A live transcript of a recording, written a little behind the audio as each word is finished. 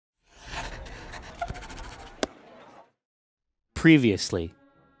Previously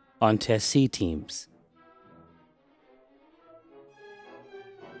on Test C Teams.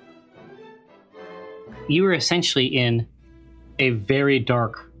 You were essentially in a very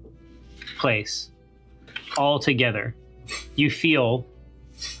dark place all together. You feel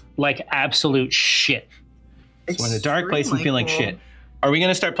like absolute shit. So in a dark place and feel like shit. Are we going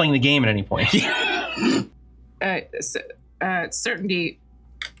to start playing the game at any point? Certainty.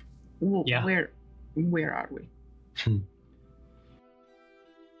 Yeah. Where are we?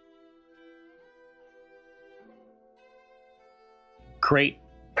 Great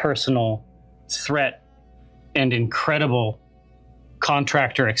personal threat and incredible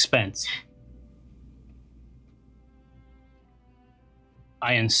contractor expense.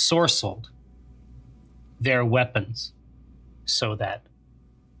 I ensorcelled their weapons so that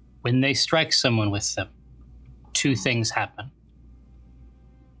when they strike someone with them, two things happen.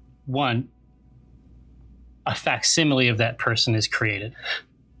 One, a facsimile of that person is created,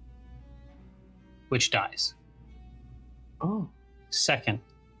 which dies. Oh. Second,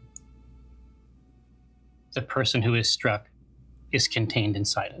 the person who is struck is contained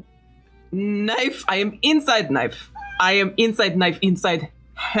inside it. Knife. I am inside knife. I am inside knife, inside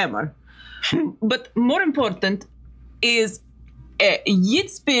hammer. But more important is yeet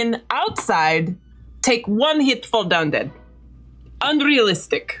spin outside, take one hit, fall down dead.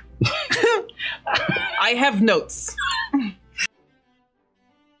 Unrealistic. I have notes.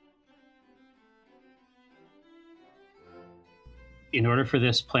 In order for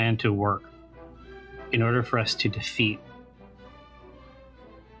this plan to work, in order for us to defeat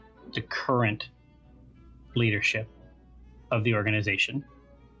the current leadership of the organization,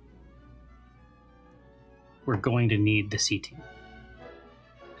 we're going to need the C team.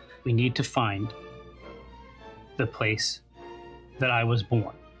 We need to find the place that I was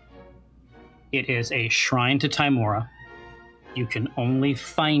born. It is a shrine to Tymora. You can only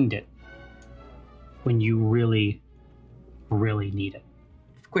find it when you really need it.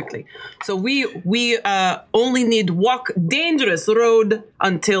 Quickly. So we only need walk dangerous road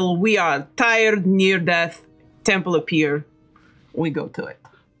until we are tired, near death, temple appear. We go to it.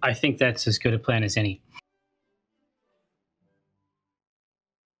 I think that's as good a plan as any.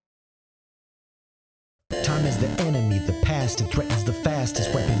 Time is the enemy, the past, it threatens the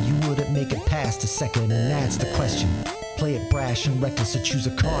fastest weapon. You wouldn't make it past a second, and that's the question. Play it brash and reckless, or choose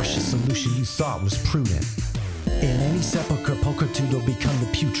a cautious solution you thought was prudent. In any sepulcher, pulchritude will become the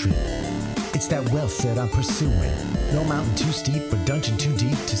putrid. It's that wealth that I'm pursuing. No mountain too steep or dungeon too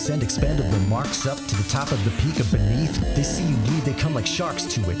deep to send expendable marks up to the top of the peak of beneath. They see you bleed, they come like sharks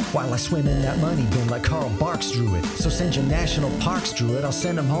to it, while I swim in that money bin like Carl Barks drew it. So send your national parks druid, I'll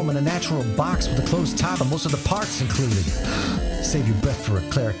send them home in a natural box with a closed top and most of the parts included. Save your breath for a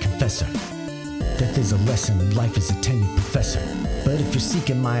cleric confessor. Death is a lesson and life is a tenured professor. But if you're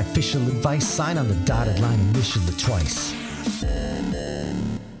seeking my official advice, sign on the dotted line and initial it twice.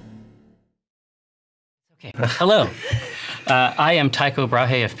 Okay. Hello. I am Tycho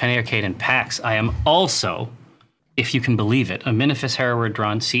Brahe of Penny Arcade and PAX. I am also, if you can believe it, a Minifus Hereward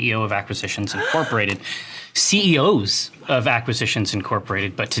Drawn CEO of Acquisitions Incorporated, CEOs of Acquisitions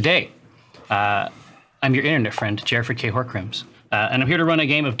Incorporated. But today, I'm your internet friend, Jerford K. Horcrims. And I'm here to run a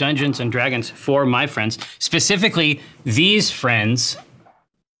game of Dungeons and Dragons for my friends, specifically these friends.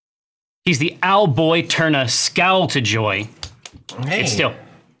 He's the Owl Boy turn a scowl to joy. Hey. It's still,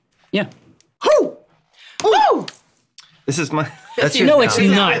 yeah. Who? Woo! This is my... That's No, it's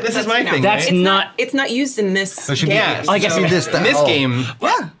not. This is my thing, That's right? not. It's not used in this game. Yeah, I guess so in in this game,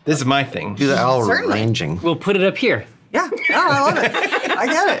 this is my thing. Do the owl Certainly. ranging. We'll put it up here. Yeah, I love it. I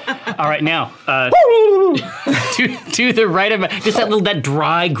get it. All right, now, to the right of just that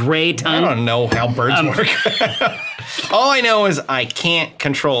dry gray I tongue. don't know how birds work. All I know is I can't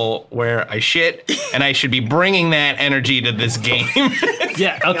control where I shit, and I should be bringing that energy to this game.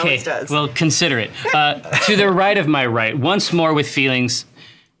 Yeah, okay. always does. Well, consider it. To the right of my right, once more with feelings,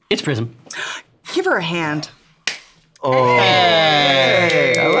 it's Prism. Give her a hand. Oh,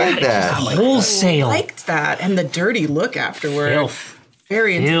 hey, I like that. Wholesale. Liked that and the dirty look afterward. Filth.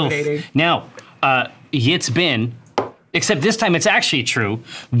 Very Filth. intimidating. Now, it's been, except this time it's actually true,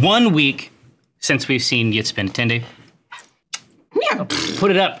 1 week since we've seen Yit's been. Tende, Yeah.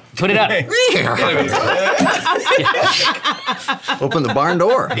 put it up. Put it up. Open the barn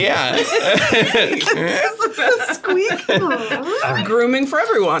door. Yeah. Squeak. Grooming for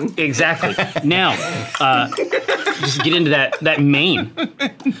everyone. Exactly. Now, just get into that mane.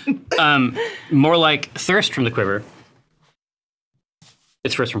 More like thirst from the quiver.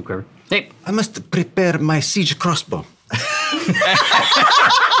 It's thirst from quiver. Hey. I must prepare my siege crossbow.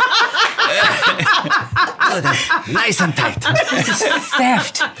 Nice and tight.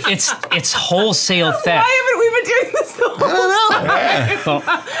 Theft. It's wholesale theft. Why haven't we been doing this the whole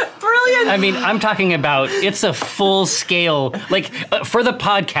time? Brilliant. I mean, I'm talking about it's a full scale, like for the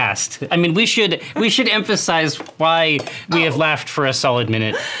podcast. I mean, we should emphasize why we have laughed for a solid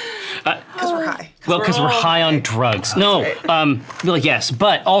minute. Because we're high. Well, because we're high on drugs. No, well, yes,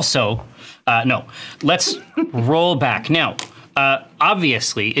 but also, no. Let's roll back now.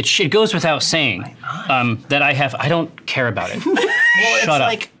 Obviously, it goes without saying that I don't care about it. Shut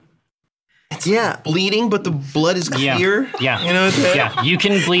up. It's bleeding, but the blood is clear. Yeah. You know that? Yeah, you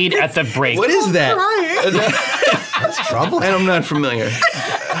can bleed at the break. What is that? That's trouble. And I'm not familiar.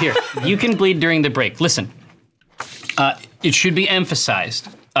 Here, you can bleed during the break. Listen, it should be emphasized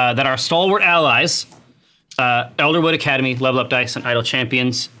that our stalwart allies, Elderwood Academy, Level Up Dice, and Idle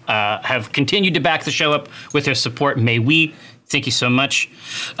Champions, have continued to back the show up with their support. May we. Thank you so much.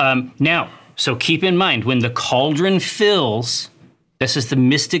 Now, so keep in mind, when the cauldron fills, this is the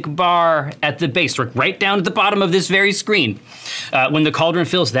mystic bar at the base, right down at the bottom of this very screen. When the cauldron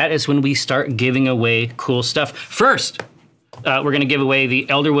fills, that is when we start giving away cool stuff. First, we're going to give away the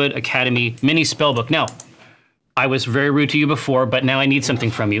Elderwood Academy mini spellbook. Now, I was very rude to you before, but now I need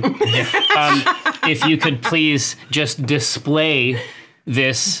something from you. If you could please just display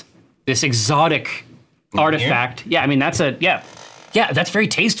this exotic artifact. Yeah, I mean, that's that's very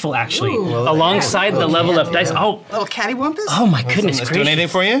tasteful, actually. Alongside the level up dice. Oh, Little cattywampus? oh my goodness Let's gracious. do anything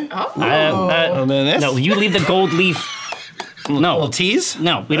for you? Uh, Then this? no, you leave the gold leaf. Little tease?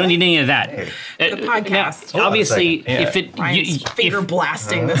 No, we don't need any of that. The podcast. Now, obviously, Yeah. if it, Ryan's finger if,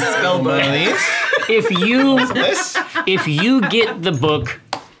 blasting this spell One of book. these? This? if you get the book,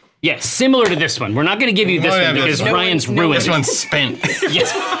 similar to this one. We're not going to give you this Oh, yeah, one because this one. Ryan's ruined This it. one's spent.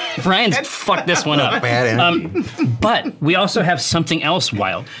 Yes, Ryan's fucked this one up. Bad energy. But we also have something else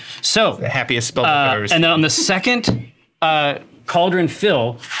wild. So, The happiest spell book I've ever seen. and then on the second cauldron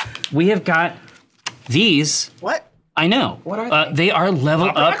fill, we have got these. What? I know. What are they? They are level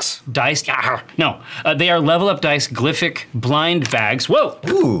up rocks? dice. No, they are level up dice glyphic blind bags. Whoa.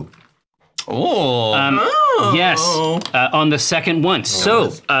 Ooh. Oh. Yes, on the second one.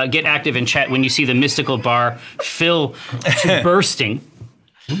 So get active in chat when you see the mystical bar fill to bursting.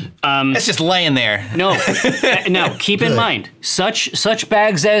 It's just laying there. No, now keep in mind, such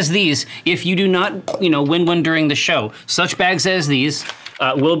bags as these, if you do not, win one during the show, such bags as these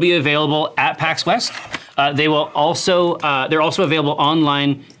will be available at PAX West. They're also available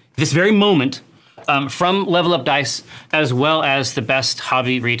online this very moment from Level Up Dice, as well as the best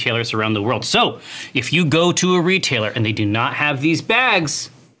hobby retailers around the world. So if you go to a retailer and they do not have these bags,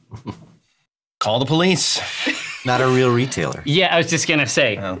 Call the police. Not a real retailer. yeah, I was just gonna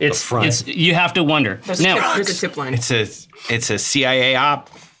say, it's you have to wonder. There's Now, a tip line. It's a CIA op.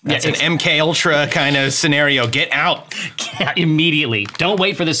 That's Yeah, an MK Ultra kind of scenario. Get out. immediately, don't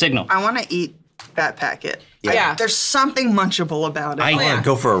wait for the signal. I want to eat that packet. Yeah. There's something munchable about it. I- Yeah,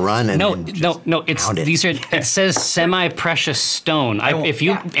 go for a run and No, and no, just no. It's pound it. these are. It says semi-precious stone. If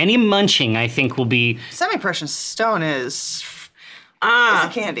you any munching, I think will be. Semi-precious stone is Ah,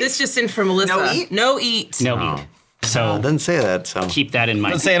 It's a candy. this just in from Melissa. No eat? No eat. No eat. So It doesn't say that, so. keep that in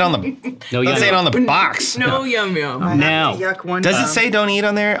mind. Don't say it on the. No, Don't say it on the box. No yum yum. I have Now. to yuck one Does time. it say don't eat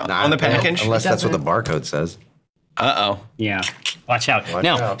on there on the package? Unless that's what the barcode says. Uh-oh. Yeah, watch out. Watch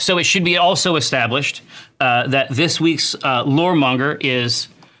now, out. so it should be also established that this week's loremonger is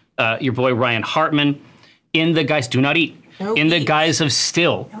your boy Ryan Hartman in the guise do not eat. No in the eat. guise of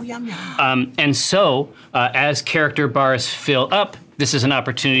still. No yum yum. And so, as character bars fill up, this is an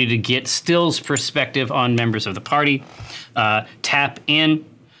opportunity to get Still's perspective on members of the party. Tap in.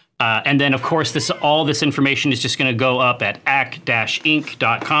 And then, of course, all this information is just going to go up at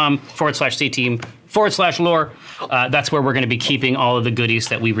acq-inc.com/cteam/lore. That's where we're going to be keeping all of the goodies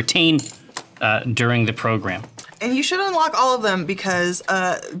that we retain during the program. And you should unlock all of them because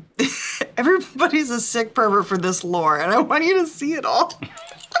everybody's a sick pervert for this lore, and I want you to see it all.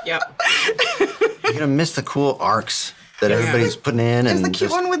 Yep. You're gonna miss the cool arcs that everybody's putting in. There's and the cute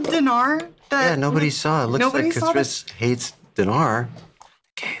just, one with Dinar. Yeah, nobody saw it. Looks Nobody like saw Chris hates Dinar.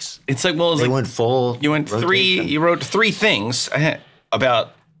 Case. It's like, well, it was They like went full. you went rotation. you wrote 3 things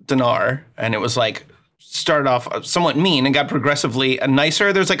about Dinar, and it was like started off somewhat mean and got progressively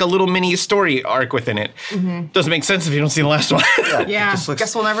nicer. There's like a little mini story arc within it. Doesn't make sense if you don't see the last one. Yeah. Just looks,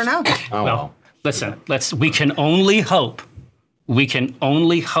 Guess we'll never know. oh, well. Listen, we can only hope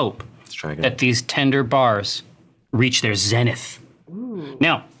Let's try again. that these tender bars reach their zenith.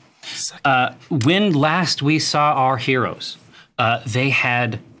 Now, when last we saw our heroes, they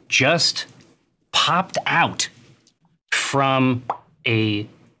had just popped out from a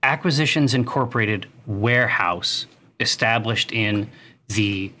Acquisitions Incorporated warehouse established in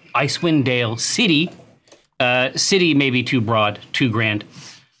the Icewind Dale city. City may be too broad, too grand.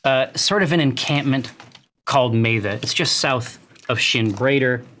 Sort of an encampment called Matha. It's just south of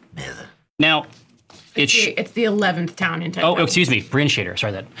Shinbrader. Now, It's the 11th town in Oh, Tecmo. excuse me, Bryn Shader.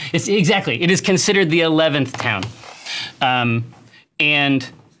 Sorry, that it's exactly. It is considered the 11th town, and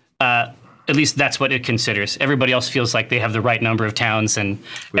at least that's what it considers. Everybody else feels like they have the right number of towns, and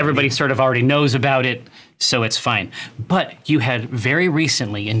everybody sort of already knows about it, so it's fine. But you had very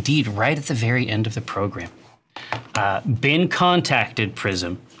recently, indeed, right at the very end of the program, been contacted,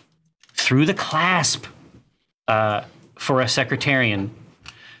 Prism, through the clasp for a secretarian.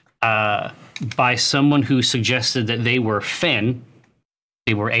 By someone who suggested that they were Fen,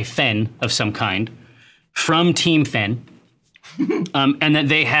 they were a Fen of some kind, from Team Fen, and that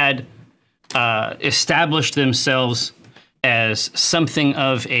they had established themselves as something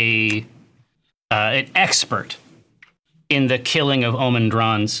of an expert in the killing of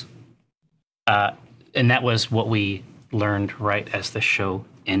Omendrons, and that was what we learned right as the show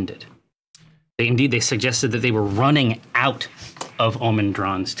ended. They suggested that they were running out of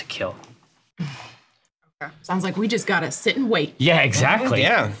Omendrons to kill. Sounds like we just gotta sit and wait. Yeah, exactly.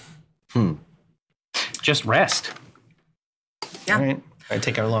 Yeah. Just rest. Yeah. All right. I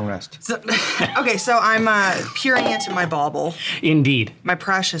take a long rest. So, okay, so I'm peering into my bauble, Indeed. my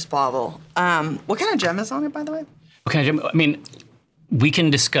precious bauble. What kind of gem is on it, by the way? Okay, I mean, we can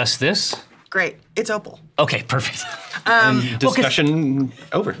discuss this. Great. It's opal. Okay, perfect. Discussion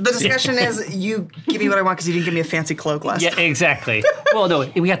over. The discussion is you give me what I want because you didn't give me a fancy cloak last Yeah, time. exactly. Well,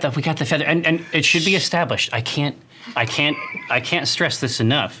 no, we got the feather, and it should be established. I can't stress this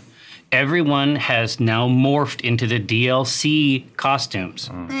enough. Everyone has now morphed into the DLC costumes,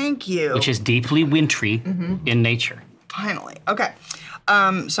 Thank you. which is deeply wintry in nature. Finally. Okay.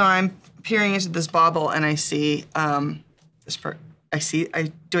 So I'm peering into this bauble and I see do I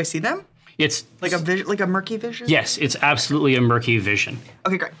see them? It's Like a murky vision? yes, it's absolutely a murky vision.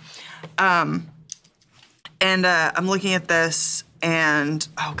 Okay, great. And I'm looking at this and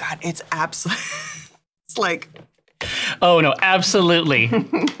oh god, it's absolutely it's like Oh no, absolutely.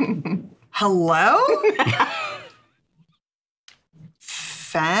 hello?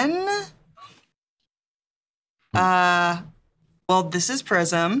 Fen? Well, this is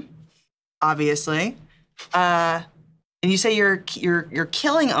Prism, obviously. And you say you're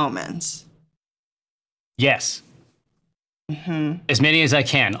killing omens. Yes. As many as I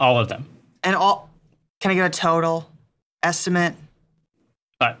can, all of them. And can I get a total estimate?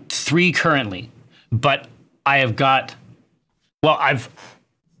 3 currently, but I have got. Well,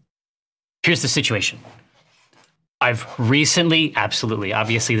 here's the situation. I've recently, absolutely,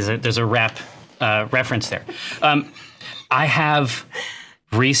 obviously, there's a rap reference there. I have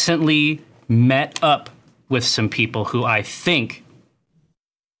recently met up with some people who I think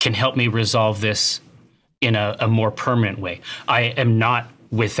can help me resolve this in a more permanent way. I am not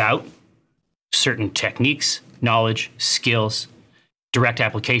without certain techniques, knowledge, skills, direct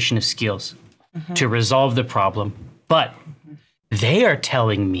application of skills to resolve the problem, but they are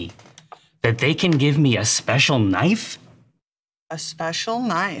telling me that they can give me a special knife. A special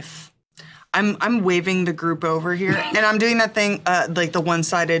knife. I'm waving the group over here, and I'm doing that thing, like the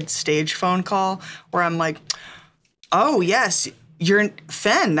one-sided stage phone call, where I'm like, "Oh yes, you're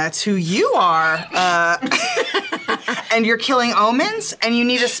Fen. That's who you are, and you're killing omens, and you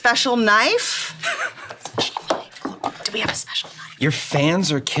need a special knife." Do we have a special knife? Your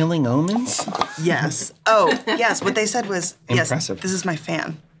fans are killing omens? Yes. Oh, yes. What they said was, Impressive. yes, this is my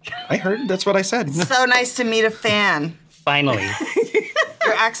fan. I heard. That's what I said. So nice to meet a fan. Finally.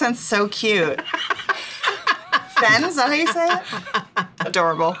 Your accent's so cute. Fen, is that how you say it?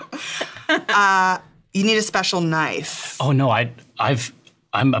 Adorable. You need a special knife. Oh no,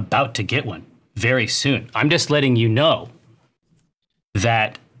 I'm about to get one very soon. I'm just letting you know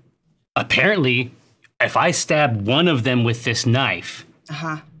that apparently if I stab one of them with this knife,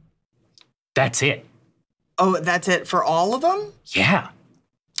 that's it. Oh, that's it for all of them? Yeah.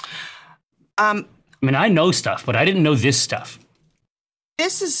 I mean, I know stuff, but I didn't know this stuff.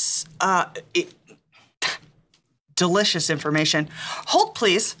 This is delicious information. Hold,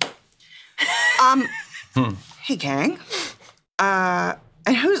 please. Hey, gang. And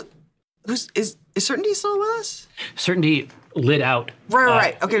is Certainty still with us? Certainty lit out.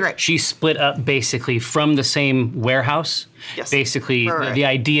 Right. Okay, great. She split up basically from the same warehouse. Yes. Basically, Right. the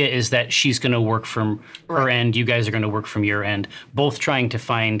idea is that she's going to work from her end. You guys are going to work from your end, both trying to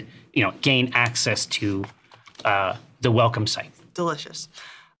find, gain access to the welcome site. Delicious.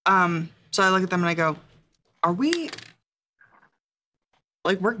 So I look at them and I go, are we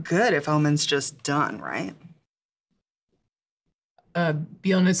Like, we're good if Omen's just done, right?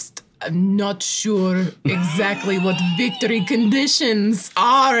 Be honest, I'm not sure exactly what victory conditions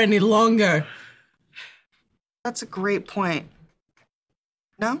are any longer. That's a great point.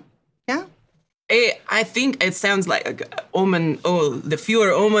 No? Yeah? I think it sounds like Omen. Oh, the fewer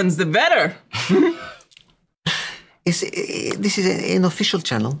omens, the better. This is an official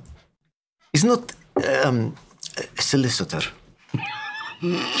channel. It's not a solicitor.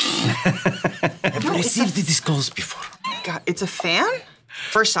 I've received these calls before. God, it's a fan?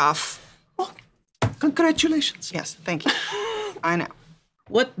 First off, Congratulations. yes, thank you. I know.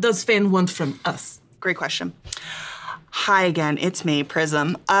 What does Fan want from us? Great question. Hi again, it's me,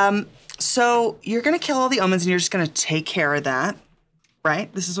 Prism. So you're gonna kill all the omens and you're just gonna take care of that,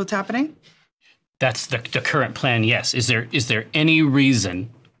 right? This is what's happening? That's the current plan, yes. Is there any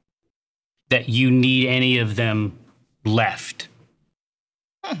reason that you need any of them left?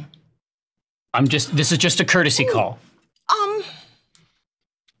 This is just a courtesy call.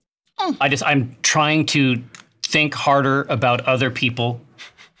 I'm trying to think harder about other people,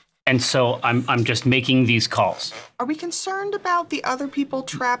 and so I'm just making these calls. Are we concerned about the other people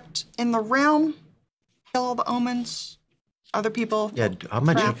trapped in the realm? Kill all the omens? Other people? Yeah,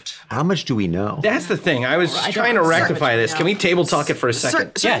 trapped? how much do we know? That's the thing. I was trying to rectify this. Can we table talk it for a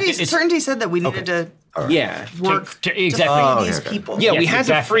second? Certainty said that we needed to Yeah. work Exactly. to free these okay. people. Yeah, we Yes, had to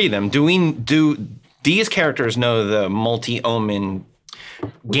exactly. free them. Do these characters know the multi-omen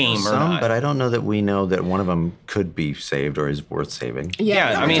game or Some, not? but I don't know that we know that one of them could be saved or is worth saving.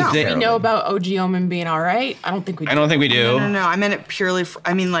 Yeah, I mean, we know about OG Omen being all right. I don't think we do. I don't think we do. No, I meant it purely for,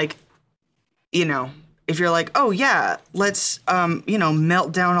 I mean, like, you know, if you're like, oh yeah, let's,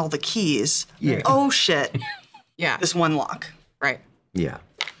 melt down all the keys. Yeah. Oh shit, Yeah. this one lock. Right. Yeah.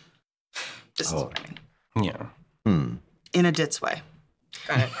 This is what I mean. Yeah. In a ditz way.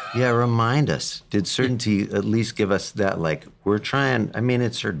 Got it. Yeah, remind us. Did certainty at least give us that, like, we're trying, I mean,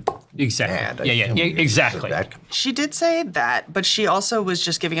 it's her Exactly. dad. I Yeah, assume exactly. that- She did say that, but she also was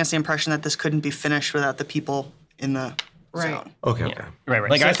just giving us the impression that this couldn't be finished without the people in the zone. Okay. Right.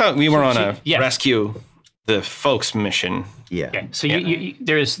 Like, I thought we were on a yeah. rescue the folks mission. Yeah. Okay, so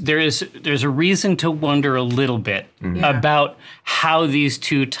there's a reason to wonder a little bit about how these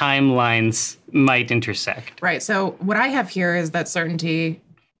two timelines might intersect. Right. So what I have here is that certainty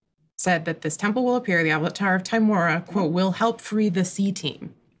said that this temple will appear, the Avatar of Timora, quote, will help free the C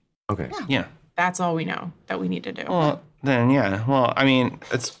team. Okay. Yeah. That's all we know that we need to do. Well, then, yeah. Well, I mean,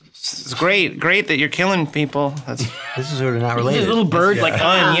 it's great that you're killing people. That's This is sort of not This related. little bird, like,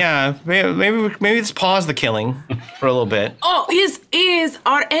 fun. Yeah. Maybe let's pause the killing for a little bit. Oh,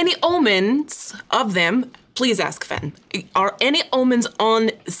 are any omens of them? Please ask Fen. Are any omens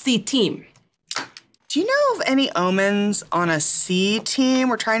on C team? Do you know of any omens on a C team?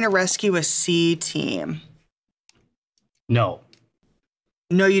 We're trying to rescue a C team. no.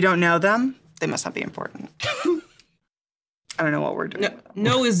 No, you don't know them? They must not be important. I don't know what we're doing.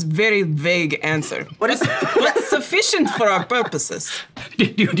 No is very vague answer. What is What's sufficient for our purposes? Do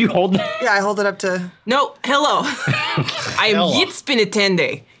you hold that? Yeah, I hold it up to. No, hello. I am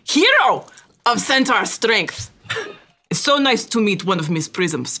Yitspinitende, hero of Centaur Strength. It's so nice to meet one of Miss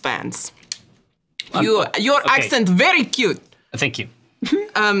Prism's fans. Your accent very cute. Thank you.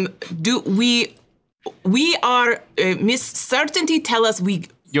 We are Miss Certainty? Tell us we.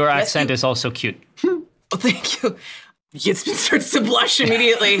 Your accent is also cute. Oh, thank you. Yitzpin starts to blush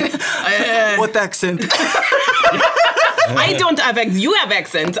immediately. What accent? I don't have accent. You have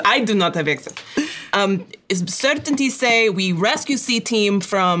accent. I do not have accent. Certainty say we rescue C team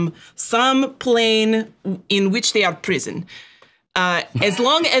from some plane in which they are prison. As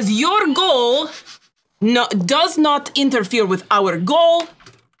long as your goal does not interfere with our goal,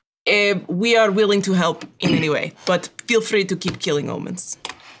 we are willing to help in any way. But feel free to keep killing omens.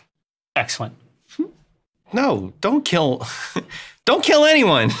 Excellent. No, don't kill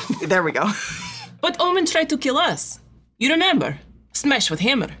anyone. There we go. But Omen tried to kill us. You remember? Smash with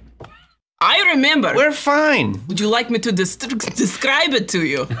hammer. I remember. We're fine. Would you like me to describe it to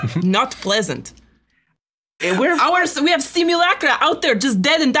you? Not pleasant. We have simulacra out there just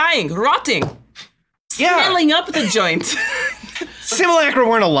dead and dying, rotting, smelling up the joint. Simulacra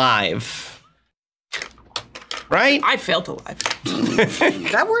weren't alive. Right? I felt alive.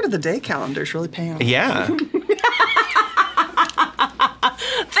 That word of the day calendar is really paying off. Yeah.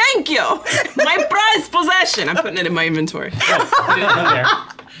 Thank you. My prized possession. I'm putting it in my inventory. There.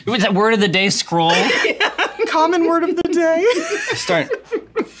 Was that word of the day scroll? Common word of the day. Start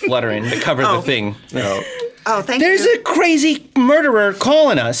fluttering to cover the thing. No. Oh, thank There's you. a crazy murderer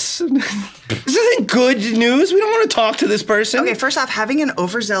calling us. This isn't good news. We don't want to talk to this person. Okay, first off, having an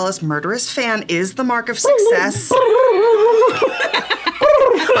overzealous, murderous fan is the mark of success.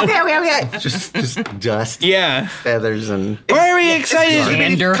 Okay. Just dust, Yeah. feathers, and Why are we excited to be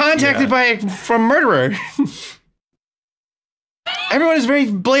Gander. contacted from murderer? Everyone is very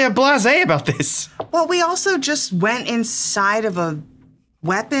blasé about this. Well, we also just went inside of a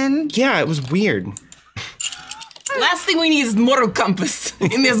weapon. Yeah, it was weird. Last thing we need is moral compass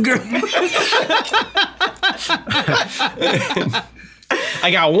in this group.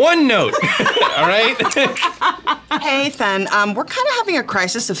 I got one note. All right. Hey, Fen, we're kind of having a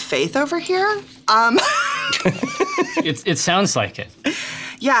crisis of faith over here. It sounds like it.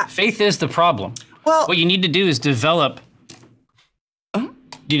 Yeah. Faith is the problem. Well, What you need to do is develop. You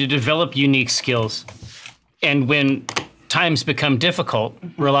need to develop unique skills, and when times become difficult,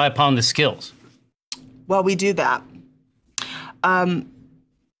 rely upon the skills. well, we do that. I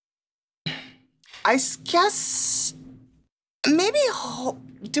guess maybe.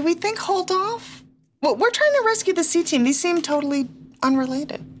 Do we think hold off? Well, we're trying to rescue the C team. These seem totally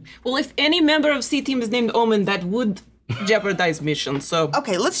unrelated. Well, if any member of C team is named Omen, that would jeopardize mission. So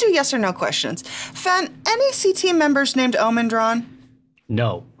Okay, let's do yes or no questions. Fen, any C team members named Omen drawn?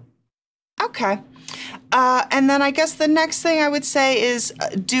 No. Okay. And then I guess the next thing I would say is,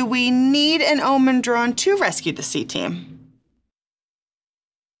 do we need an Omen drawn to rescue the C team?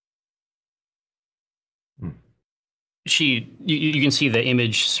 You can see the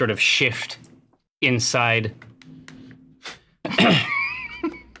image sort of shift inside.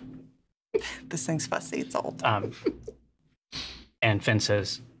 This thing's fussy. It's old. And Fen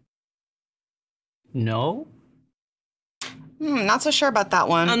says, no? Not so sure about that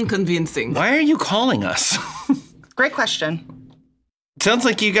one. unconvincing. Why are you calling us? Great question. Sounds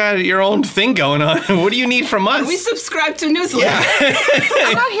like you got your own thing going on. What do you need from us? We subscribe to newsletter.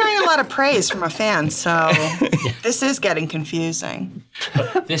 I'm not hearing a lot of praise from a fan, so this is getting confusing.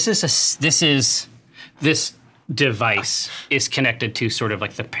 This device is connected to sort of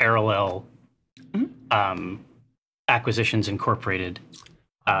like the parallel Acquisitions Incorporated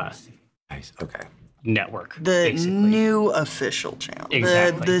nice. Okay. network. The basically. new official channel.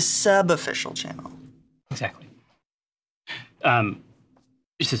 Exactly. The sub-official channel. Exactly.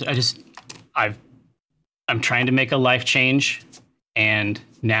 It's just, I'm trying to make a life change, and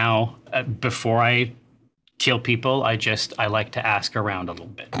now before I kill people, I like to ask around a little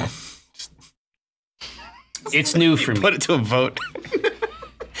bit. It's new for me. Put it to a vote.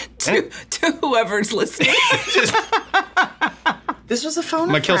 to whoever's listening. This was a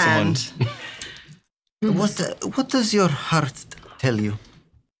phone Might kill someone. What does your heart tell you?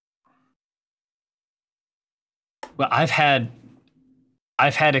 Well, I've had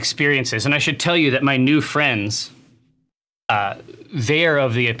experiences, and I should tell you that my new friends, they are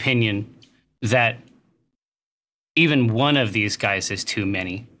of the opinion that even one of these guys is too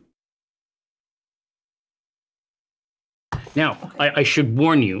many. Now, I should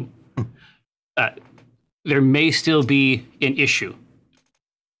warn you, there may still be an issue.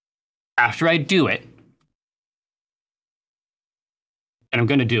 After I do it, and I'm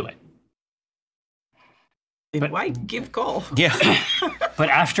going to do it. Why give call? Yeah. But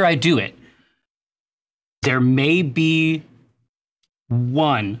after I do it, there may be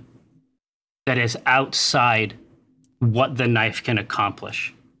one that is outside what the knife can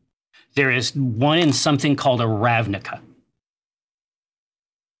accomplish. There is one in something called a Ravnica.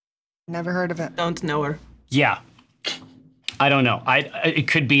 Never heard of it. Don't know her. Yeah. I don't know. It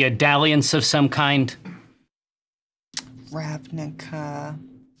could be a dalliance of some kind. Ravnica.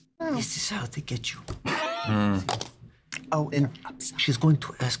 This is how they get you. Oh, And she's going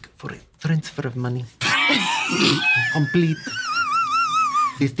to ask for a transfer of money. Complete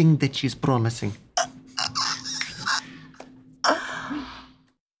the thing that she's promising.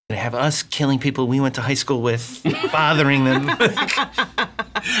 They have us killing people we went to high school with, bothering them.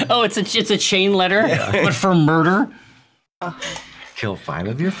 Oh, it's a chain letter, but for murder. Kill 5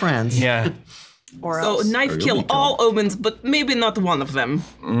 of your friends. Yeah. or So else. knife kill all omens, but maybe not one of them.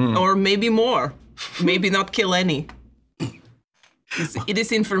 Or maybe more. Maybe not kill any.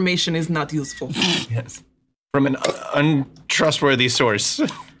 This information is not useful. Yes. From an untrustworthy source.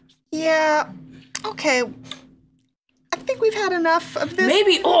 Yeah. Okay. I think we've had enough of this.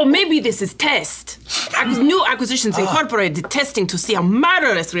 Maybe this is test. New Acquisitions Incorporated testing to see how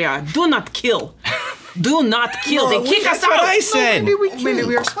murderous we are. Do not kill. Do not kill. They kick us That's what out. I said. Maybe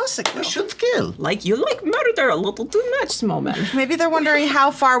we were supposed to kill. We should kill. Like you like murder a little too much, small man. Maybe they're wondering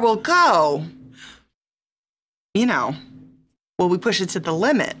how far we'll go. You know, will we push it to the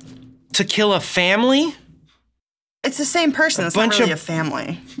limit? To kill a family? It's the same person. It's not bunch really of- a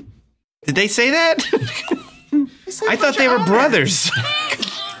family. Did they say that? I thought they were brothers.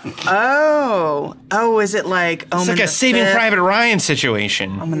 Oh, is it like It's like a Saving Private Ryan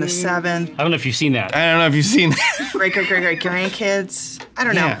situation. Omen the 7th. I don't know if you've seen that. I don't know if you've seen that. Great grandkids. I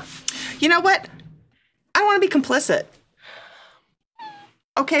don't know. Yeah. You know what? I don't want to be complicit.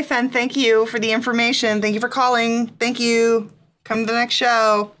 Okay, Fen, thank you for the information. Thank you for calling. Thank you. Come to the next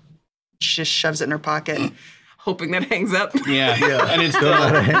show. She just shoves it in her pocket. Hoping that hangs up. Yeah. And it's still.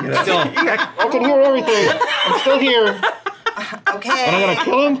 I can hear everything. I'm still here. Okay. And I'm gonna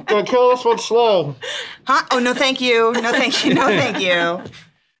kill him. Gonna kill this one slow. Huh? Oh, no, thank you. No, thank you. No, thank you.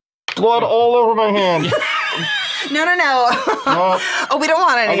 Blood all over my hand. No. Oh, Oh, we don't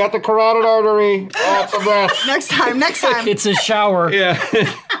want I any. got the carotid artery. Oh, it's a mess. Next time. It's a shower. Yeah.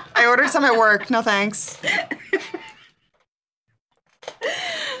 I ordered some at work. No, thanks.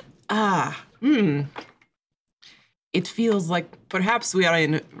 It feels like perhaps we are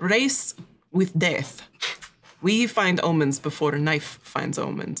in a race with death. We find omens before a knife finds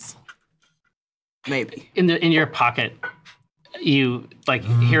omens. Maybe. In your pocket, you like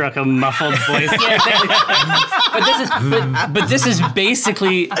hear like a muffled voice. but this is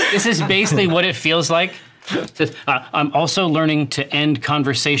basically what it feels like. It says, I'm also learning to end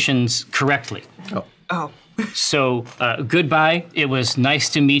conversations correctly. Oh. So goodbye. It was nice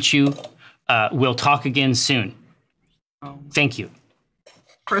to meet you. We'll talk again soon. Thank you.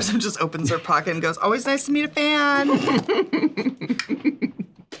 Prism just opens her pocket and goes, always nice to meet a fan.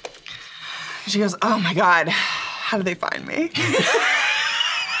 She goes, oh my God, how do they find me?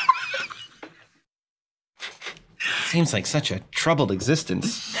 Seems like such a troubled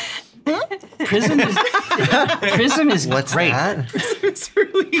existence. Prism is What's great. that? It's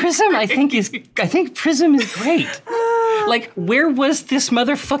really Prism, I think Prism is great. Like, where was this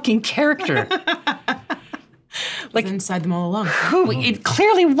motherfucking character? Like inside them all along. Who? It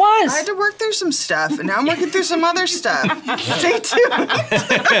clearly was. I had to work through some stuff, and now I'm working through some other stuff. Stay tuned.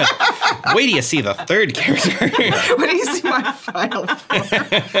 Wait till you see the third character. What do you see my file for?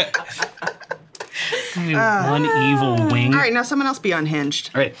 One evil wing. All right, now someone else be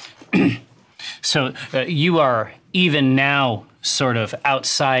unhinged. All right. So you are even now sort of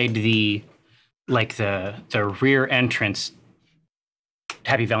outside the rear entrance.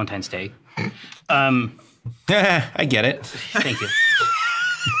 Happy Valentine's Day. I get it. Thank you.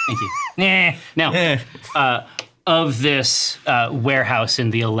 Thank you. Now, of this warehouse in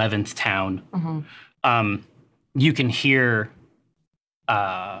the 11th town, you can hear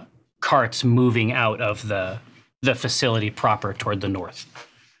carts moving out of the facility proper toward the north.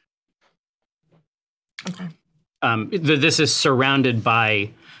 Okay. This is surrounded by,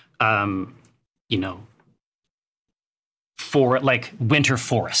 winter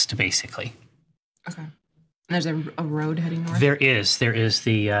forest, basically. Okay. And there's a road heading north? There is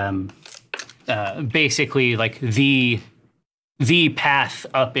the basically like the path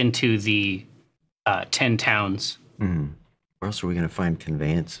up into the 10 towns. Where else are we going to find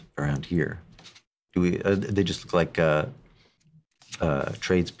conveyance around here? Do we? They just look like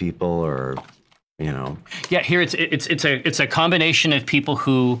tradespeople, or Yeah, here it's a combination of people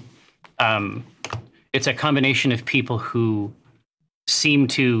who seem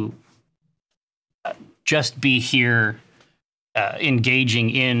to just be here engaging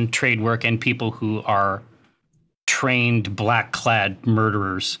in trade work, and people who are trained black-clad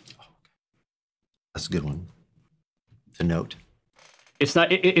murderers. that's a good one to note. It's not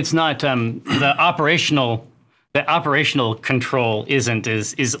the operational control is a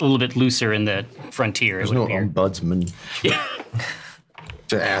little bit looser in the frontier. There's no ombudsman. Yeah.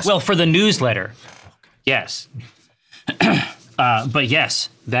 To ask. Well, for the newsletter, yes. But yes,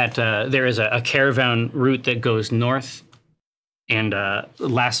 that there is a caravan route that goes north, and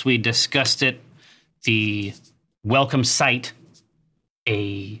last we discussed it, the welcome site,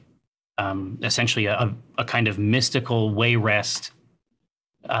 essentially a kind of mystical way rest,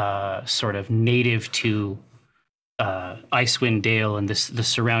 sort of native to Icewind Dale and the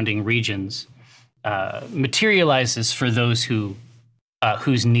surrounding regions, materializes for those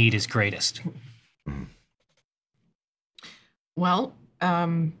whose need is greatest. Well,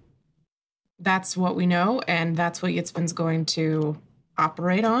 that's what we know, and that's what Yitzbin's going to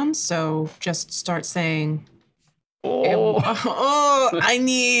operate on. So just start saying, I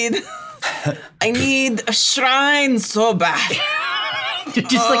need a shrine so bad.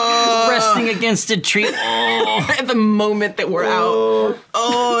 Just like resting against a tree. At the moment that we're out.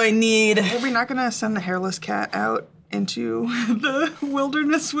 I need. Are we not going to send the hairless cat out into the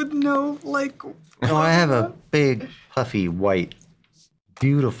wilderness with no, No, I have a big, puffy, white,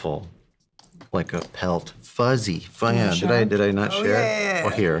 beautiful like a pelt. Fuzzy. Yeah, did I not share? yeah.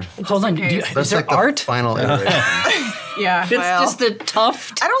 Well, here. Hold on. That's Is there like the art? final iteration. Yeah. It's just a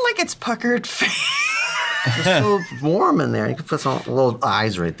tuft. I don't like its puckered face. It's so warm in there. You could put some little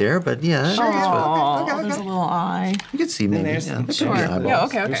eyes right there, but yeah. That's what, Okay. There's a little eye. you could see maybe. there's Yeah, some- maybe Sure. eyeballs. Yeah,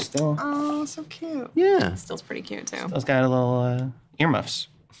 okay. There's still, Oh, so cute. Yeah. Still's pretty cute too. those got a little earmuffs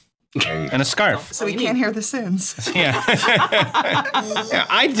and a scarf. So we can't hear the sins. Yeah. Yeah,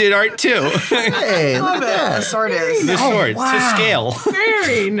 I did art too. Hey, look at The that. sword is. The sword to scale.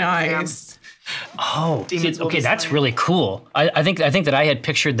 Very nice. Oh, Demons will okay, be that's slain. really cool. I think that I had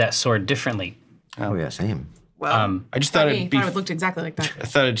pictured that sword differently. Oh, yeah, same. Well, I just thought I it'd be. thought it looked exactly like that. I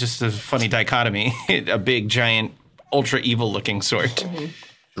thought it just a funny dichotomy. A big, giant, ultra evil looking sword.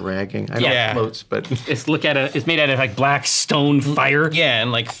 Dragging. I know Yeah. it floats, but It's it's made out of like black stone fire. Yeah,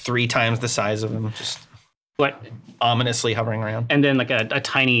 and like 3 times the size of him, just What? ominously hovering around. And then like a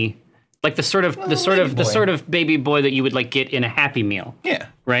tiny, like the sort of baby boy that you would like get in a Happy Meal, Yeah.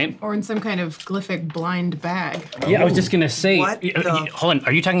 right? Or in some kind of glyphic blind bag. Yeah, I was just gonna say. What the- Hold on,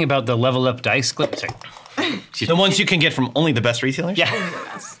 are you talking about the level up dice clip? Sorry. The ones you can get from only the best retailers? Yeah,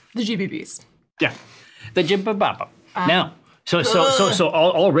 The GBBs. yeah. The jibbababa. Now, so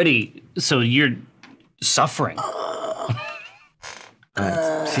already, so you're suffering.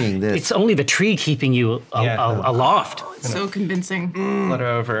 seeing this. It's only the tree keeping you aloft. So convincing. Let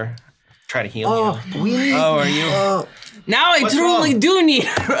over. Try to heal you. are you? Now I truly do need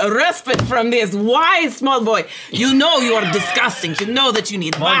a respite from this. Why, small boy? You know you are disgusting. You know that you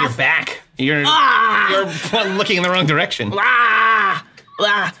need On your bath. back. You're looking in the wrong direction. Ah,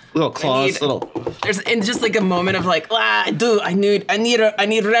 ah. Little claws, need- little. There's in just like a moment of like, I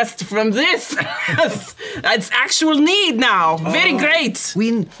need rest from this. It's actual need now. Very great.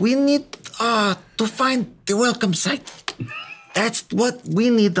 We need to find the welcome site. That's what we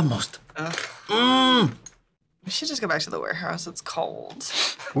need the most. we should just go back to the warehouse. It's cold.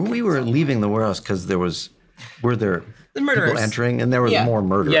 We were leaving the warehouse because were there murderers. people entering, and there was Yeah. more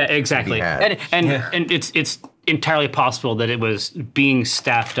murder. Yeah, to be exactly. had. And it's entirely possible that it was being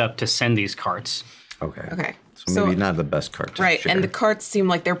staffed up to send these carts. Okay. Okay. So maybe not the best cart. To Right, share. and the carts seem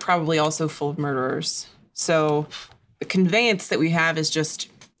like they're probably also full of murderers. So the conveyance that we have is just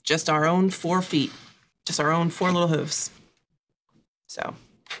our own 4 feet, just our own 4 little hooves. So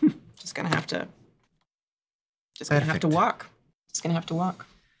just gonna have to Perfect. walk. Just gonna have to walk.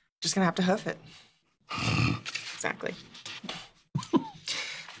 Just gonna have to hoof it. Exactly.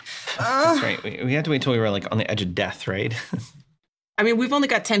 That's right. We had to wait till we were like on the edge of death, right? I mean, we've only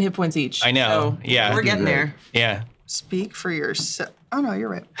got 10 hit points each. I know, So yeah. we're getting Right. there. Yeah. Speak for yourself. Oh no, you're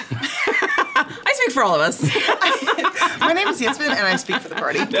right. I speak for all of us. My name is Yasmin, and I speak for the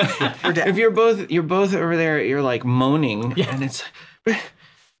party. We're dead. If you're both over there, you're like moaning, and it's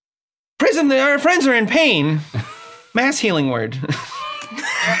prison. Our friends are in pain. Mass healing word.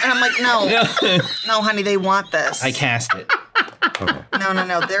 And I'm like, no, honey, they want this. I cast it.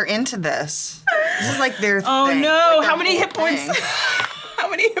 No, they're into this. This is like their Oh thing. no! Like their How many whole hit points? thing. How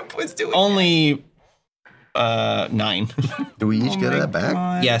many hit points do we? Only 9. Do we each get that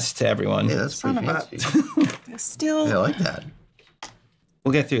back? Yes to everyone. Yeah, that's pretty Son of a- fancy. Still. Yeah, I like that.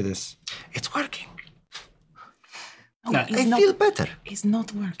 We'll get through this. It's working. No, I feel better. It's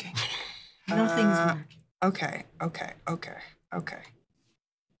not working. Nothing's working. Okay.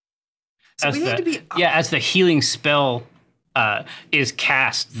 So as we need to be. as the healing spell is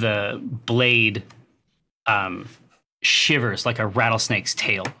cast, the blade shivers like a rattlesnake's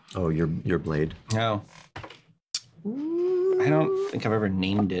tail. Oh, your blade. No. I don't think I've ever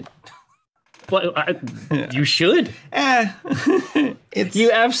named it. Well, you should. It's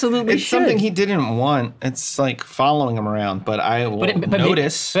You absolutely it's should. something he didn't want. It's like following him around, but I will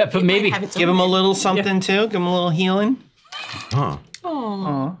notice. But maybe Give him a little something too. Give him a little healing. Huh.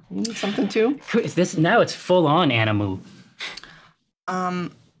 You need something too. this now it's full on Animu.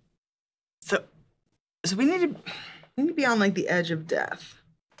 So we need to be on like the edge of death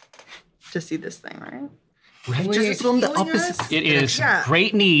to see this thing, right? Just from the opposite. It is Yeah.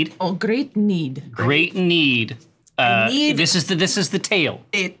 great need. Oh, great need. Great need. need- This is the tail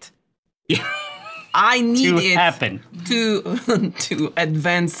I need to it happen. to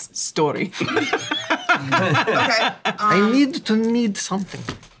advance story. Okay. I need something.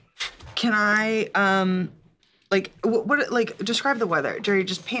 Can I like what like describe the weather, Jerry?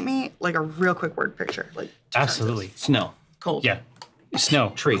 Just paint me like a real quick word picture. Like Absolutely. Snow. Cold. Yeah.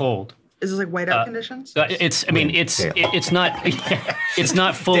 Snow. Cold. is this like whiteout conditions? It's not it's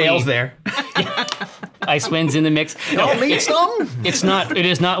not fully Dale's there. Icewind's in the mix. No, it's not. It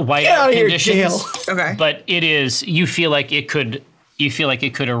is not white Get out of here, conditions. Dale. Okay. But it is. You feel like it could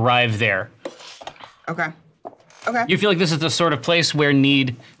arrive there Okay. Okay. You feel like this is the sort of place where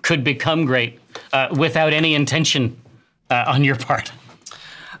need could become great without any intention on your part.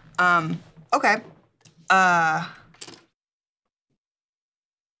 Okay.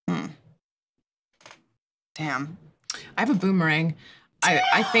 Damn. I have a boomerang.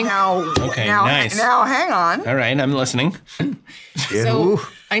 I think Okay, nice. Now, hang on. All right, I'm listening. so.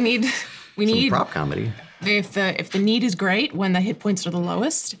 We Some need prop comedy. if the need is great when the hit points are the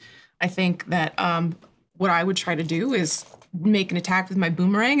lowest. I think that what I would try to do is make an attack with my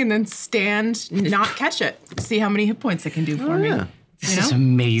boomerang and then stand, not catch it, see how many hit points it can do for me. Yeah. This is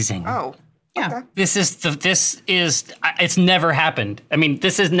amazing. Oh. Yeah. Okay. It's never happened. I mean,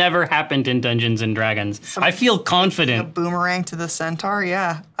 this has never happened in Dungeons and Dragons. I feel A confident. boomerang to the centaur?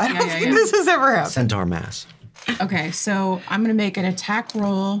 Yeah. I don't yeah, think yeah. this has ever happened. Centaur mass. Okay, so I'm gonna make an attack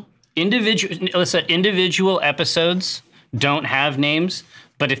roll. Individual episodes don't have names,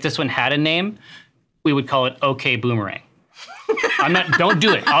 but if this one had a name, we would call it OK Boomerang. Don't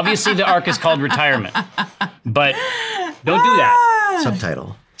do it. Obviously, the arc is called Retirement, but don't do that.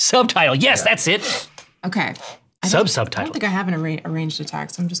 Subtitle. Subtitle. Yes, that's it. Okay. I Subtitle. don't think I have an arranged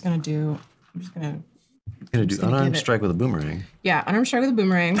attack, so I'm just gonna do. You're gonna do gonna unarmed give it- strike with a boomerang. Yeah, unarmed strike with a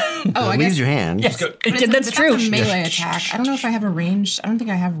boomerang. Oh, I Use guess. your hand. Yes, that's But true. That's a melee attack. I don't know if I have a ranged. I don't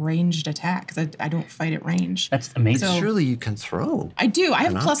think I have ranged attack because I don't fight at range. That's amazing. So- Surely you can throw. I do. I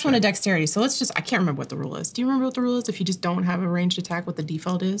have An +1 to object. dexterity, so let's just. I can't remember what the rule is. Do you remember what the rule is? If you just don't have a ranged attack, what the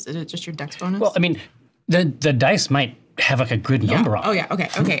default is? Is it just your dex bonus? Well, I mean, the dice might have like a good number on. Oh yeah. Okay.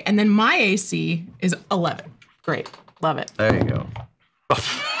 Okay. And then my AC is 11. Great. Love it. There you go.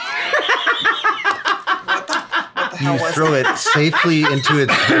 You throw it safely into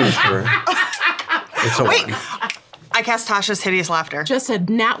its holster. It's a Wait. one. I cast Tasha's hideous laughter. Just said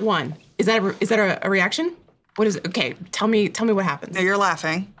nat 1. Is that a reaction? What is it? Okay. Tell me what happens. Now you're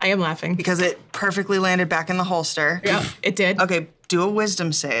laughing I am laughing. because it perfectly landed back in the holster. Yep. It did. Okay, do a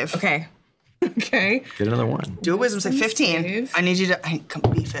wisdom save. Okay. Okay. Get another one. Do a wisdom save. 15. save. I need you to come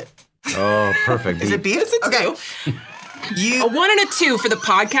beef it. Oh, perfect. Is it beef? Okay. You A 1 and a 2 for the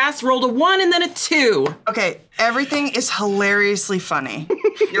podcast. Rolled a 1 and then a 2. Okay, everything is hilariously funny.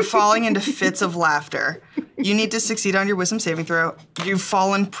 You're falling into fits of laughter. You need to succeed on your wisdom saving throw. You've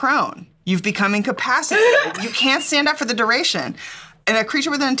fallen prone. You've become incapacitated. You can't stand up for the duration. And a creature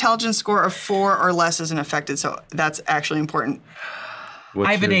with an intelligence score of 4 or less isn't affected, so that's actually important.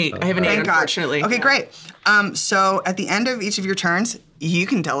 I have an 8. I have an 8, Thank God. unfortunately. Okay, great. So at the end of each of your turns, you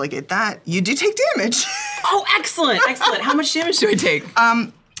can delegate that. You do take damage. Oh, excellent. Excellent. How much damage do I take?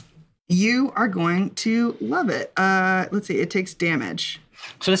 You are going to love it. Let's see, it takes damage.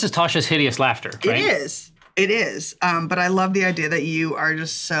 So this is Tasha's hideous laughter, right? It is. It is. But I love the idea that you are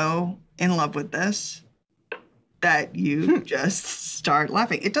just so in love with this that you just start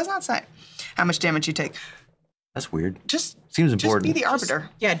laughing. It does not say how much damage you take. That's weird. Just Seems Just important. be the arbiter.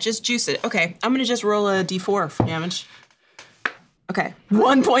 Yeah, just juice it. Okay, I'm gonna just roll a d4 for damage. Okay,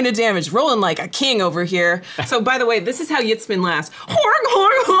 1 point of damage. Rolling like a king over here. So, by the way, this is how Yitzmin laughs. Hork,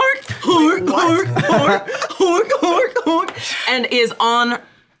 hork, hork, hork, hork, hork, hork, hork, hork, and is on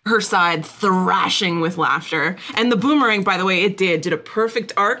her side thrashing with laughter. And the boomerang, by the way, it did a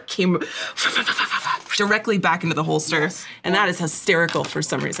perfect arc, came directly back into the holster. And that is hysterical for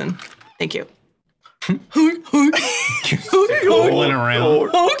some reason. Thank you. Rolling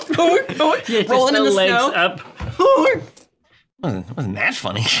around. Rolling in the legs snow. up. Wasn't that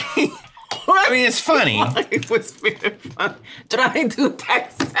funny? I mean, it's funny. It was very fun. Trying to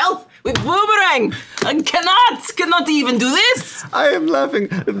attack self with boomerang. I cannot even do this. I am laughing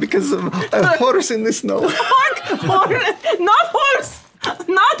because of a horse in the snow. Not horse.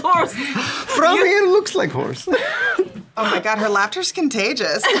 Not horse. From here, it looks like horse. Oh my God, her laughter's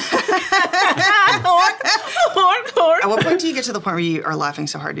contagious. Hork. At what point do you get to the point where you are laughing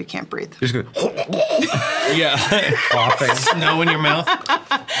so hard you can't breathe? You're just going, Yeah. Coughing. Snow in your mouth.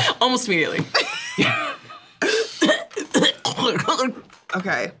 Almost immediately.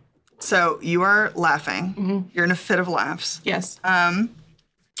 Okay, so you are laughing. You're in a fit of laughs. Yes. Can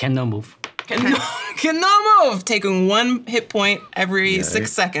no move. Cannot move. Taking 1 hit point every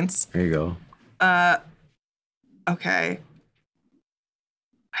 6 seconds. there you go. Okay.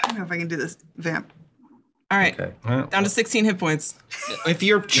 I don't know if I can do this. Vamp. All right. Okay. Down to 16 hit points. If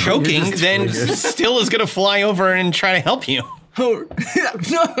you're choking, then Still is gonna fly over and try to help you. Oh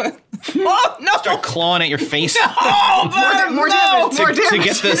no! Start clawing at your face More damage. More to damage.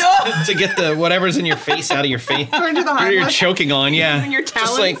 get this to get the whatever's in your face out of your face. Going to the hind You're leg. choking on, yeah. Your Just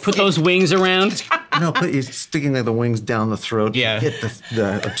talons. like Put those wings around. No, you're sticking like the wings down the throat. Yeah. Get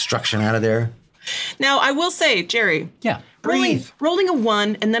the obstruction out of there. Now, I will say, Jerry. Yeah. Rolling a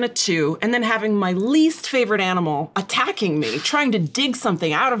 1 and then a 2 and then having my least favorite animal attacking me, trying to dig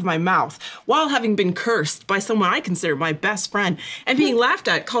something out of my mouth while having been cursed by someone I consider my best friend and being laughed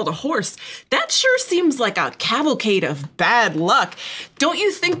at, called a horse. That sure seems like a cavalcade of bad luck. Don't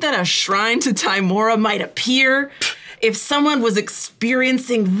you think that a shrine to Tymora might appear if someone was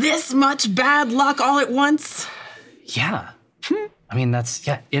experiencing this much bad luck all at once? Yeah. I mean, that's,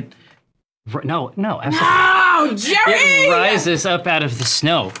 yeah, it... No, absolutely. No, Jerry! It rises up out of the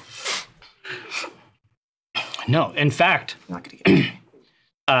snow. No, in fact, I'm not gonna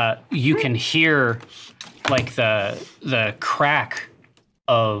get you can hear like the crack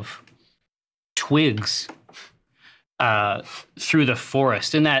of twigs through the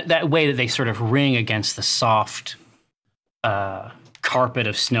forest in that way that they sort of ring against the soft carpet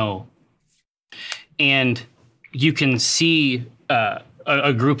of snow. And you can see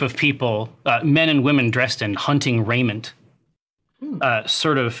a group of people, men and women dressed in hunting raiment,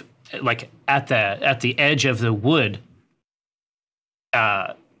 sort of like at the edge of the wood,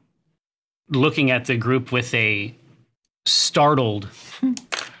 looking at the group with a startled,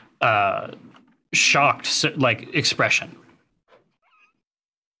 shocked like expression.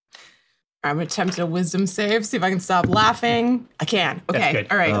 I'm gonna attempt a wisdom save, see if I can stop laughing. I can. Okay. That's good.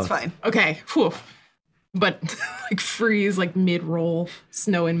 All right. That's fine. Okay. Whew. But like freeze, like mid-roll,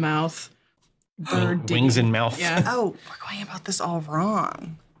 snow in mouth, bird digging. Wings in mouth. Yeah. Oh, we're going about this all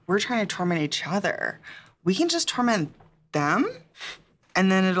wrong. We're trying to torment each other. We can just torment them,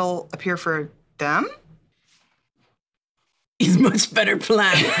 and then it'll appear for them? Is much better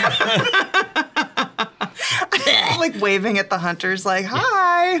plan. Like waving at the hunters like,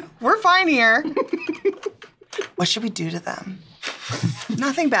 hi, we're fine here. What should we do to them?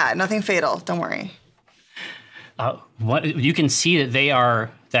 Nothing bad, nothing fatal, don't worry. What you can see that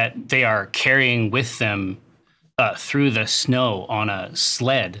they are carrying with them through the snow on a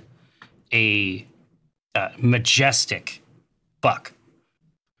sled a majestic buck.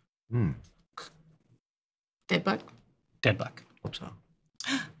 Dead buck. Dead buck. Hope so.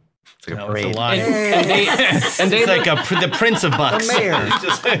 It's That like a was a parade. lie. And they It's like the Prince of Bucks.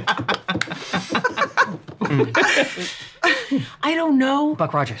 I don't know.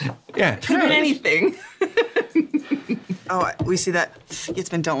 Buck Rogers. Yeah. Could have been anything. Oh, we see that. It's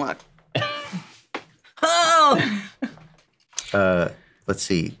been don't look. Oh. Let's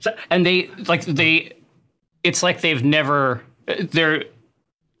see. And it's like they've never, they're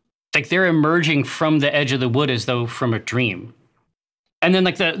emerging from the edge of the wood as though from a dream. And then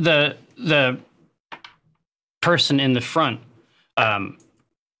like the person in the front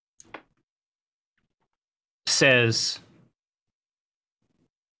says,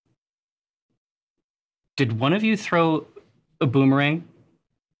 "Did one of you throw a boomerang?"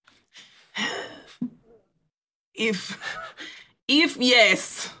 If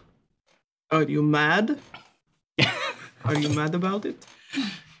yes, are you mad? Are you mad about it?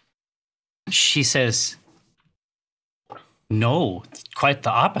 She says, "No, quite the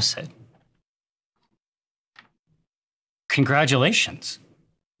opposite. Congratulations."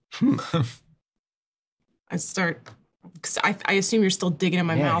 I start, cause I assume you're still digging in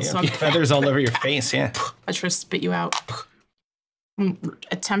my mouth, so I'm, Feathers all over your face, yeah. I try to spit you out.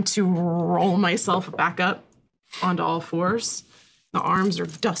 Attempt to roll myself back up onto all fours. The arms are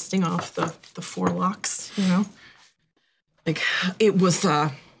dusting off the forelocks, you know? Like, it was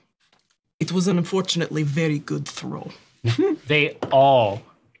an unfortunately very good throw. They all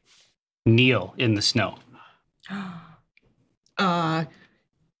kneel in the snow.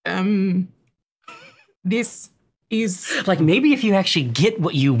 This is Like maybe if you actually get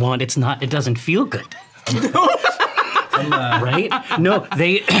what you want, it doesn't feel good. Right? No,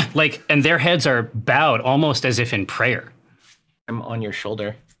 they like, and their heads are bowed almost as if in prayer. I'm on your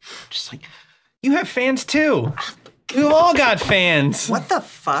shoulder. Just like, you have fans too. You all got fans. What the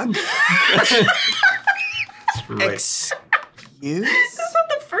fuck? Right. Excuse? This is not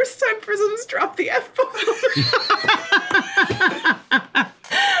the first time Prisms dropped the F-bomb.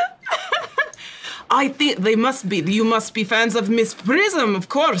 I think you must be fans of Miss Prism, of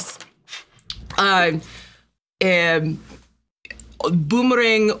course.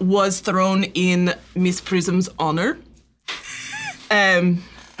 Boomerang was thrown in Miss Prism's honor.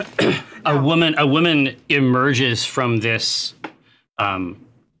 A woman emerges from this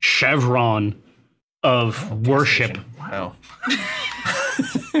chevron of worship Wow.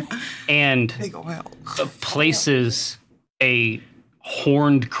 and Big oil. places a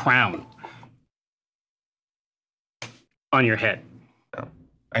horned crown on your head.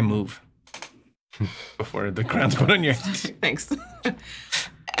 I move before the crown's put on your head. Thanks.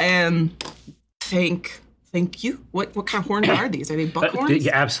 And Thank you. What kind of horns are these? Are they buckhorns?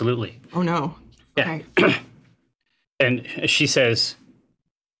 Yeah, absolutely. Oh no. Yeah. Okay. And she says,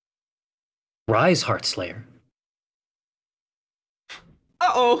 "Rise, Heartslayer."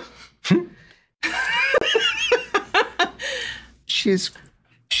 Uh-oh. She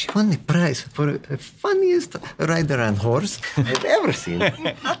won the prize for the funniest rider on horse I've ever seen.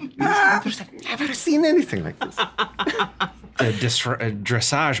 I've never seen anything like this. A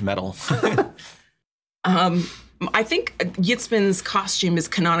dressage medal. I think Yitzman's costume is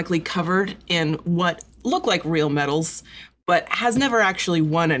canonically covered in what look like real medals, but has never actually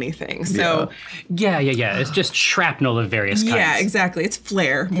won anything. So Yeah. It's just shrapnel of various kinds. yeah, exactly. It's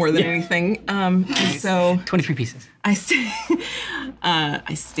flair more than anything. And so 23 pieces. I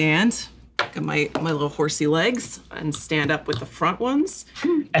stand, got my little horsey legs, and stand up with the front ones,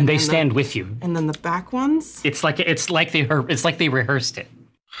 And they stand with you. and then the back ones. It's like they rehearsed it.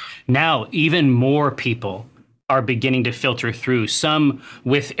 Now, even more people are beginning to filter through, some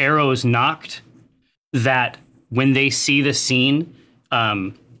with arrows knocked, that when they see the scene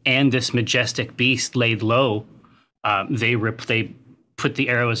and this majestic beast laid low, they put the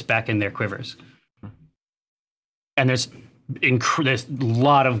arrows back in their quivers. And there's a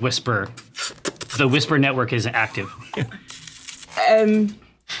lot of whisper. The whisper network is active.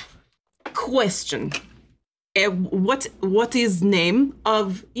 Question. What is name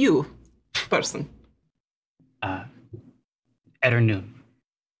of you person?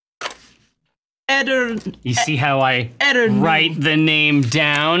 Faerûn. You see how I Faerûn. write the name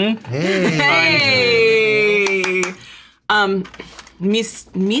down? Hey. Miss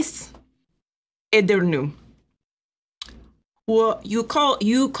Faerûn. Well, you call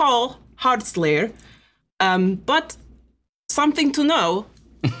Heartslayer, but something to know.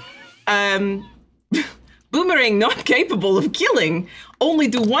 Boomerang not capable of killing. Only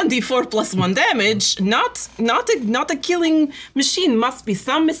do 1d4 plus 1 damage. Not a killing machine. Must be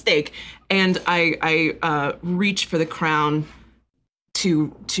some mistake. And I reach for the crown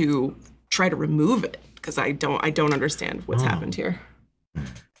to try to remove it because I don't understand what's happened here.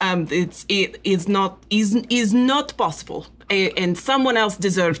 It is not possible. And someone else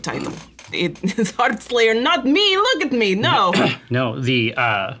deserves title. It's Heartslayer, not me. Look at me. No. No,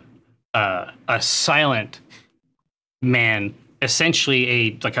 a silent man,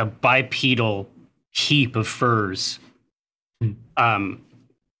 essentially a bipedal heap of furs,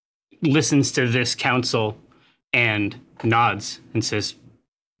 listens to this counsel and nods and says,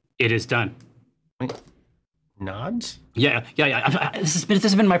 "It is done." Nods? Yeah. This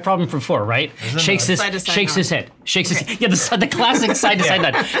has been my problem before, right? Shakes his head. Yeah, the classic side to side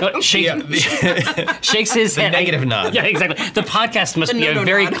nod. No, shakes his head. Negative nod. Yeah, exactly. The podcast must be a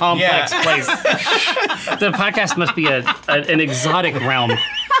very complex place. The podcast must be an exotic realm.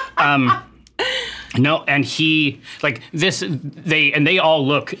 No, and he like this. They all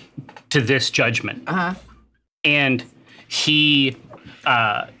look to this judgment, and he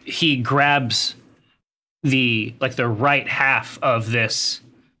grabs the right half of this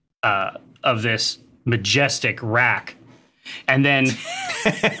majestic rack, and then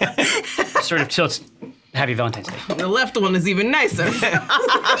sort of tilts. Happy Valentine's Day. The left one is even nicer.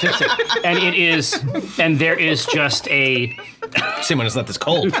 And there is just a. Same when it's not this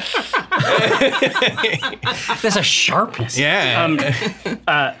cold. There's a sharpness.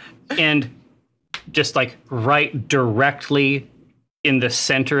 Yeah. And just like right directly in the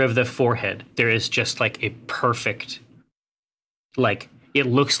center of the forehead, there is just like a perfect, like it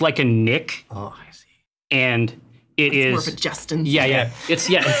looks like a nick. Oh, I see. And it's more of a Justin. Yeah.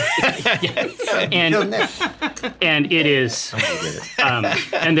 And it is,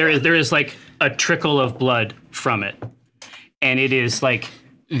 and there is like a trickle of blood from it, and it is like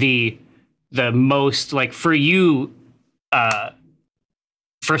the most like for you,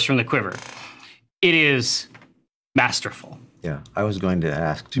 first from the quiver, it is masterful. Yeah, I was going to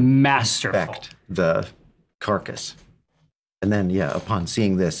ask to Masterful. inspect the carcass. And then, upon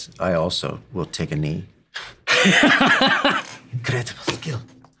seeing this, I also will take a knee. Incredible skill.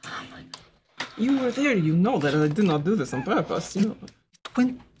 You were there. You know that I did not do this on purpose. You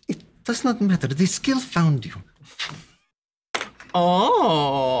know. It does not matter. The skill found you.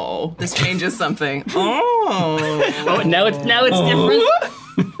 Oh, this changes something. Oh, now it's different.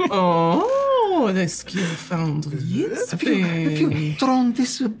 Oh, the skill found Yitzman. Have you thrown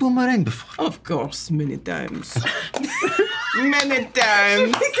this boomerang before? Of course, many times. Many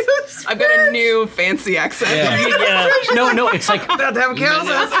times. I've got a new fancy accent. Yeah. No, it's like That have kills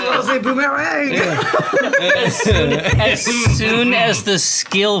us. Throws a boomerang. as soon as the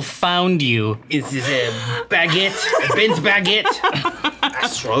skill found you, Is a baguette, Ben's baguette. I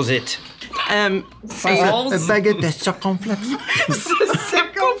throws it. Um, A sales. baguette de circumflex.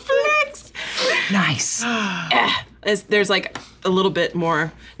 Circumflex. Nice. There's like a little bit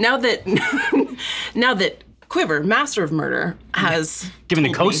more now that Quiver, Master of Murder, has Given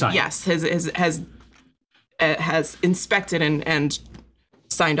the told me- cosign. Yes, has inspected and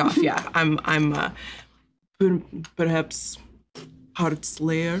signed off. Yeah, I'm perhaps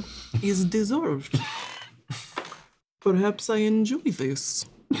Heartslayer is deserved. Perhaps I enjoy this.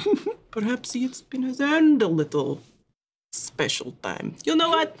 Perhaps it's been earned a little special time. You know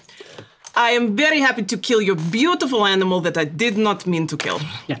what? I am very happy to kill your beautiful animal that I did not mean to kill.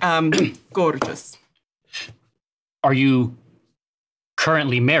 Yeah. Gorgeous. Are you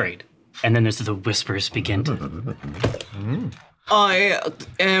currently married? And then as the whispers begin to... I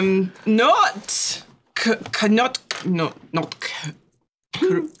am not currently.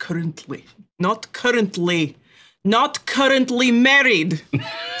 Not currently. Not currently married.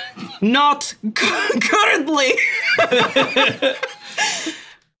 Not currently.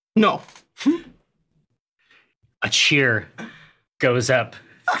 No. A cheer goes up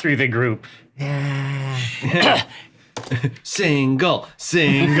through the group. Single.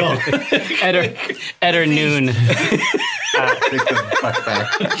 Eder Noon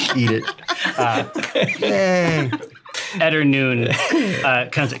Eat it. Yay. Eder Noon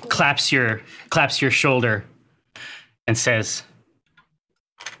kind of claps your shoulder and says,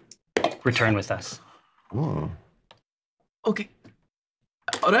 "Return with us." Okay.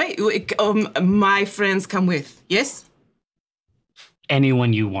 All right. My friends come with. Yes?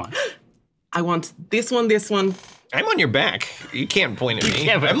 Anyone you want. I want this one. I'm on your back. You can't point at me.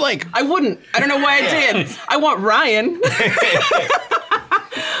 Yeah, but- I'm like, I wouldn't. I don't know why I did. I want Ryan.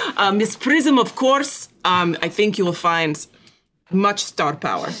 Miss Prism, of course. I think you will find much star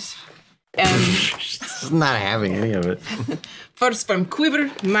power. And Not having any of it. first from Quiver,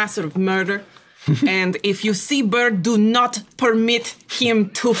 Master of Murder. And if you see Bird, do not permit him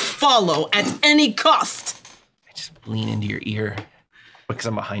to follow at any cost. just lean into your ear because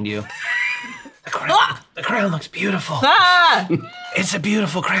I'm behind you. The crown looks beautiful. Ah! It's a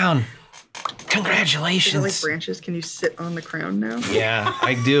beautiful crown. Is it Congratulations. like branches? Can you sit on the crown now? Yeah,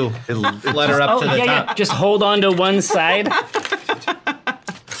 I do. Let her up to the top. Just hold on to one side.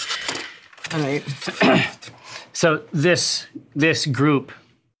 All right. So this group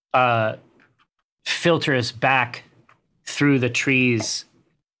filters back through the trees,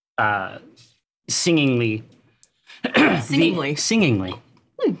 singingly. Singingly.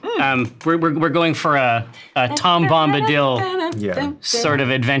 We're going for a Tom Bombadil Yeah. sort of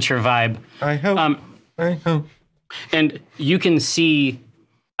adventure vibe. I hope. I hope. And you can see,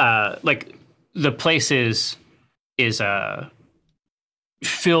 like, the place is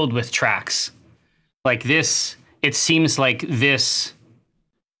filled with tracks. Like this, it seems like this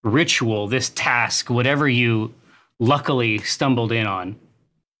ritual, this task, whatever you luckily stumbled in on,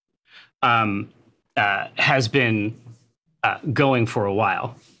 has been going for a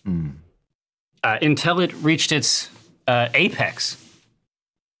while. Until it reached its apex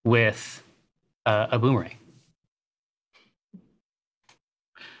with a boomerang.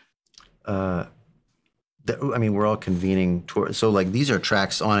 I mean, we're all convening toward. So, like, these are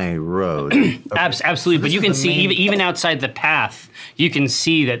tracks on a road. Absolutely, but this you is can the see main- even outside the path, you can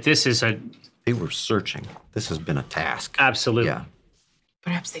see that this is a They were searching. This has been a task. absolute. Yeah.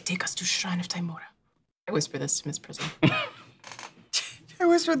 Perhaps they take us to Shrine of Timora. I whisper this to Miss Prism. I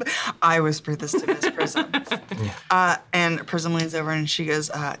whisper this to Miss Prism. And Prism leans over and she goes,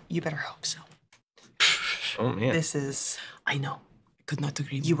 you better hope so. Oh, man. This is, I know. I could not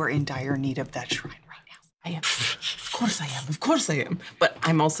agree more. you are in dire need of that shrine right now. I am. Of course I am. Of course I am. But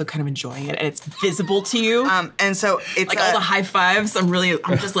I'm also kind of enjoying it, and it's visible to you. And so it's like all the high fives. I'm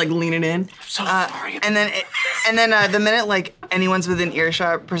just like leaning in. So sorry. and then the minute like anyone's within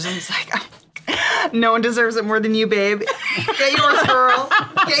earshot, Prism's like, oh, no one deserves it more than you, babe. Get yours, girl.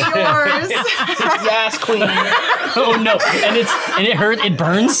 Get yours. Yes, queen. Oh no! And it hurt. It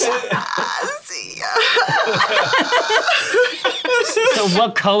burns. See ya. So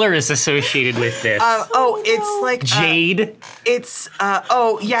what color is associated with this? It's like Jade. it's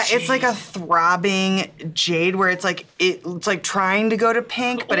it's like a throbbing jade where it's like trying to go to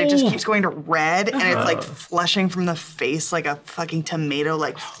pink, but it just keeps going to red, and it's like flushing from the face like a fucking tomato.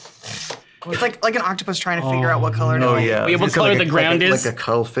 Like it's like an octopus trying to figure out what color to Oh make. yeah. Wait, what It's color the ground is? Like a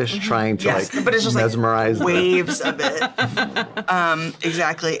cuttlefish trying to Yes, like but it's just mesmerize like waves of it.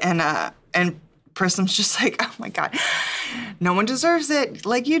 Exactly, and Prism's just like, oh my god, no one deserves it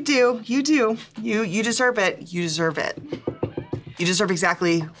like you do. You do. You deserve it. You deserve it. You deserve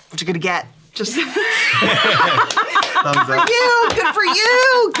exactly what you're gonna get. Just Thumbs up. Good for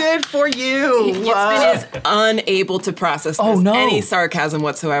you. Good for you. Yitzbin is unable to process this, no. any sarcasm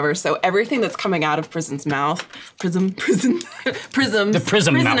whatsoever. So everything that's coming out of Prism's mouth, Prism, The prism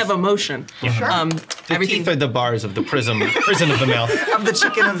prison mouth. of emotion. The Everything. teeth are the bars of the prison of the mouth. Of the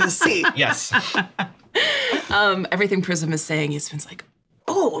chicken of the sea. Yes. Everything Prism is saying, Yitzbin's like,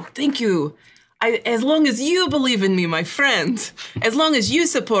 oh, thank you. As long as you believe in me, my friend, as long as you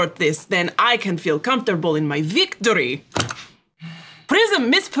support this, then I can feel comfortable in my victory.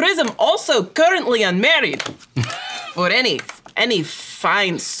 Miss Prism, also currently unmarried. For any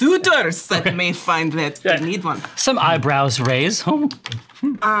fine suitors that may find that they need one. Some eyebrows raise. Oh.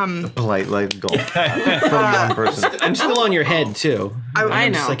 Polite like goal from one person. I'm still on your head too. I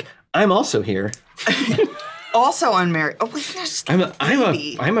know. Just like I'm also here. Also unmarried. Oh, wait, that's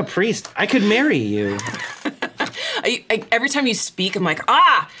I'm a priest. I could marry you. Every time you speak, I'm like,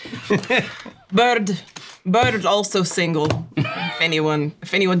 Bird also single. If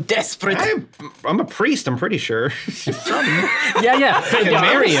anyone desperate. I'm a priest. I'm pretty sure. Yeah.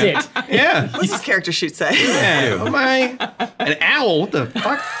 marry him. Yeah. What's his character sheet say? Yeah. Am I an owl? What the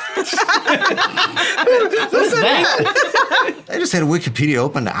fuck? What's that? I just had Wikipedia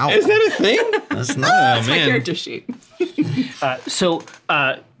open to out. Is that a thing? That's not. Oh My man. character sheet. So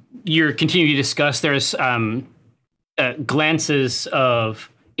you're continuing to discuss. There's glances of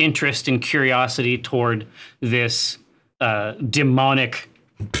interest and curiosity toward this demonic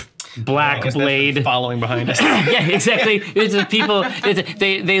black blade following behind us. Yeah, exactly. It's the people.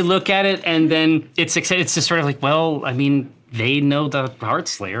 They look at it and then it's just sort of like, well, I mean, they know the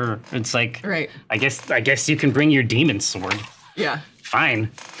Heartslayer. It's like, Right. I guess you can bring your demon sword. Yeah. Fine.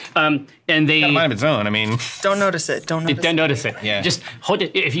 And they Got a mind of its own. I mean, Don't notice it. Don't notice it. Yeah. Just hold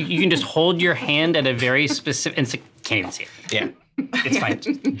it. If you can just hold your hand at a very specific. And can't even see it. yeah. It's fine.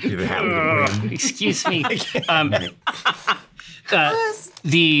 Either hat with a brim. Excuse me.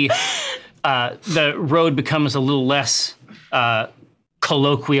 The road becomes a little less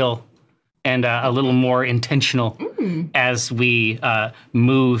colloquial and a little more intentional as we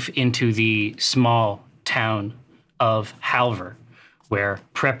move into the small town of Halver, where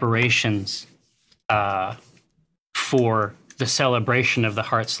preparations for the celebration of the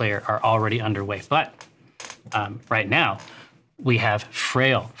Heartslayer are already underway. But right now, we have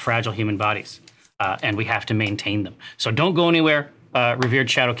fragile human bodies, and we have to maintain them. So don't go anywhere. Revered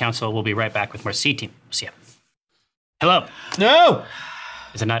Shadow Council will be right back with more C Team. See ya. Hello. No.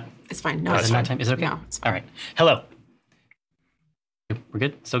 Is it not? It's fine. No, Is it's it fine. not time? Is it okay? No, it's fine. All right. Hello. We're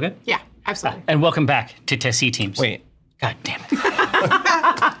good? Still good? Yeah, absolutely. And welcome back to Tessie Teams. Wait. God damn it.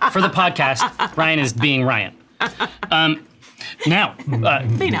 For the podcast, Ryan is being Ryan. Now,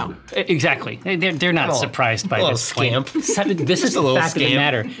 They know. exactly. They're not surprised by little this point. scamp. This is a the little fact of the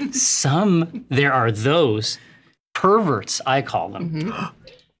scamp. matter. There are those perverts, I call them,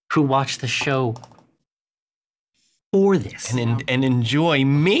 who watch the show for this. And enjoy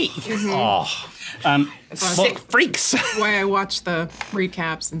me. Oh. Sick freaks. Why I watch the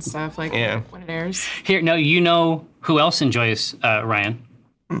recaps and stuff like Yeah. when it airs. Here, no, you know who else enjoys Ryan?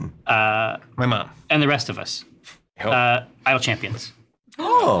 My mom. And the rest of us. Idle Champions.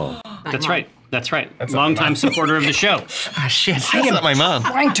 Oh. That's right. That's right. Longtime supporter of the show. Ah, shit. That's not my mom.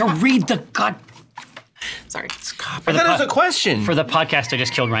 Trying to read the god. Sorry. I thought it was a question. For the podcast, I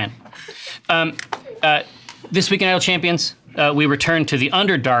just killed Ryan. This week in Idle Champions, we return to the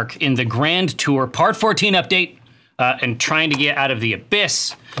Underdark in the Grand Tour Part 14 update and trying to get out of the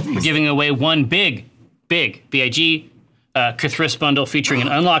abyss. We're giving away one big, B-I-G, Cthulhu bundle featuring an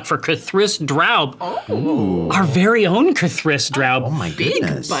unlock for Cthulhu Draub. Our very own Cthulhu Draub. Oh my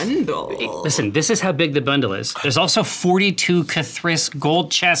goodness. Bundle. Listen, this is how big the bundle is. There's also 42 Cthulhu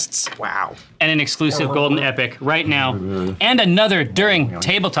gold chests. Wow. And an exclusive golden epic right now. And another during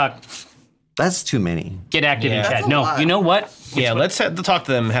Table Talk. That's too many. Get active in Yeah. chat. That's a No, lot. you know what? Yeah, let's talk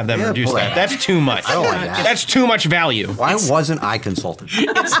to them, have them Yeah, reduce pull that. it. That's too much. Oh my God. That's too much value. Why wasn't I consulted?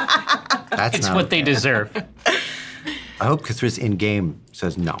 That's It's not what they okay. deserve. I hope Cthulhu's in-game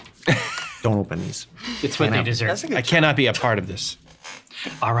says no. Don't open these. It's what they know. deserve. I cannot be a part of this.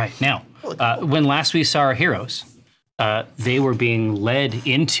 All right, now, when last we saw our heroes, they were being led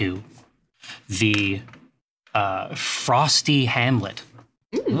into the frosty hamlet.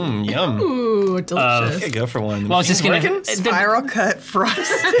 Yum. Ooh, delicious. Okay, go for one. Well, I was just gonna Spiral cut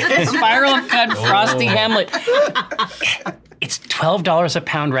frosted. spiral cut frosty hamlet. It's $12 a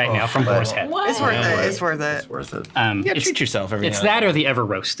pound right now from Horsehead. It's worth it. It's worth it. Worth it. Yeah, It's- treat yourself every It's now that or the Ever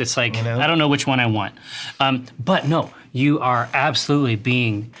Roast. It's like, know? I don't know which one I want. But no, you are absolutely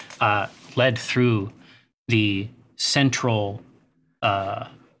being led through the central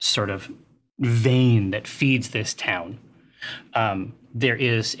sort of vein that feeds this town. There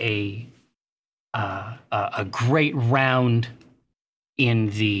is a great round in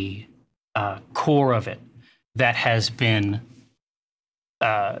the core of it that has been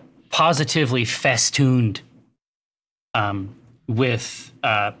positively festooned with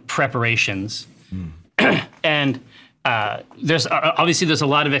preparations. And there's a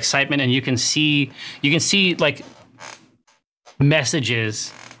lot of excitement, and you can see like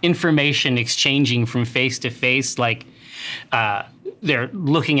messages, information exchanging from face to face. Like they're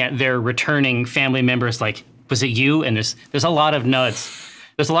looking at their returning family members. Like, was it you? And there's a lot of nods.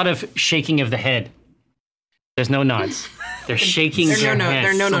 There's a lot of shaking of the head. There's no nods. They're shaking their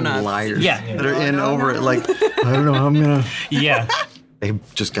heads. There are no nods. Liars. Yeah. That are in over it. Like, I don't know how I'm gonna. Yeah. They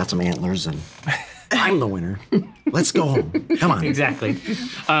just got some antlers and I'm the winner. Let's go home. Come on. Exactly.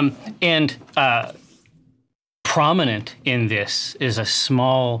 And prominent in this is a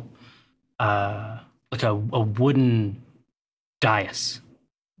small, like a wooden dais.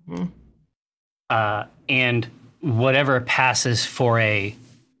 And whatever passes for a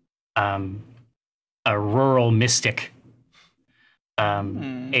rural mystic,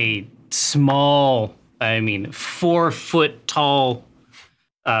 a small, 4 foot tall,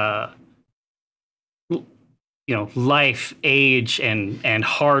 life, age, and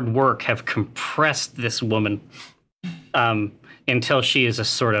hard work have compressed this woman until she is a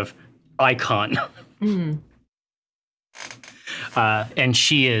sort of icon. And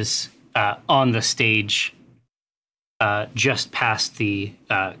she is on the stage just past the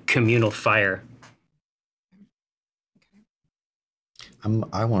communal fire.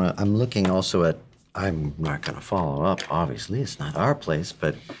 I'm looking also at, I'm not going to follow up, obviously. It's not our place,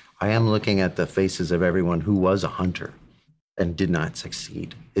 but I am looking at the faces of everyone who was a hunter and did not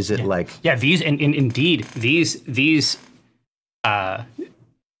succeed. Is it like... Yeah, these, and indeed, these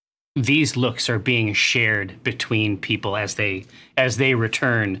looks are being shared between people as they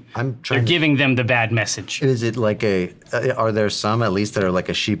return. They're giving them the bad message. Is it like are there some at least that are like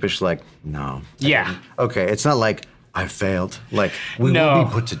a sheepish, like, no. Yeah. Okay, it's not like, I failed. Like, we will be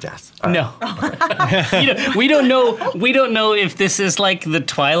put to death. No. We don't know if this is like the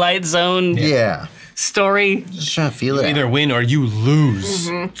Twilight Zone story. Just trying to feel it. You either win or you lose.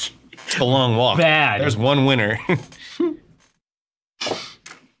 It's a long walk. Bad. There's one winner.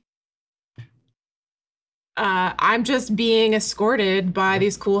 I'm just being escorted by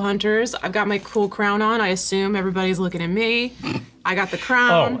these cool hunters. I've got my cool crown on. I assume everybody's looking at me. I got the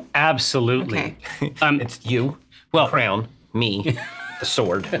crown. Oh, absolutely. Okay. It's you. Well, crown, me, the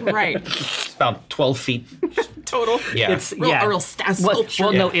sword. Right. It's about 12 feet total. Yeah. It's a real sculpture.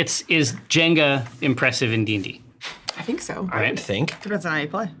 Well, no, is Jenga impressive in D&D? I think so. I would think. Depends on how you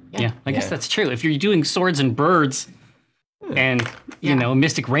play. Yeah, I guess that's true. If you're doing swords and birds and,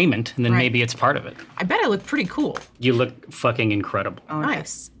 mystic raiment, then maybe it's part of it. I bet I look pretty cool. You look fucking incredible. Oh,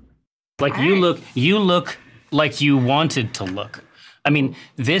 nice. Like you look like you wanted to look. I mean,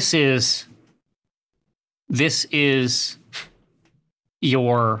 this is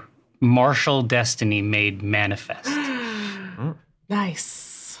your martial destiny made manifest.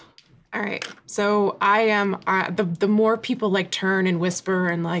 Nice. All right. So I am the more people like turn and whisper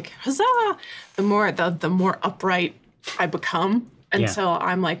and like huzzah, the more upright I become until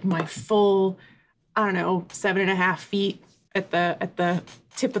I'm like my full, 7.5 feet at the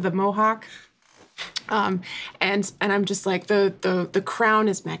tip of the mohawk. And I'm just like the crown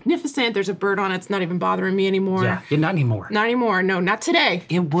is magnificent. There's a bird on it. It's not even bothering me anymore. Yeah, not anymore. Not anymore. No, not today.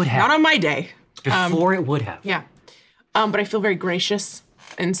 It would have. Not on my day. Before it would have. Yeah. But I feel very gracious.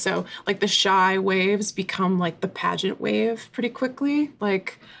 And so like the shy waves become like the pageant wave pretty quickly.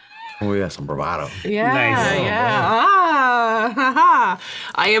 Like, we got some bravado. yeah, Nice. yeah.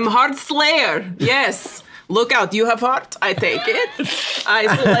 I am Heart Slayer. Yes. Look out, you have heart? I take it.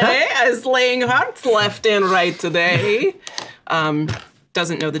 I'm slaying hearts left and right today.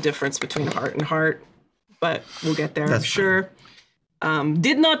 Doesn't know the difference between heart and heart, but we'll get there, I'm sure.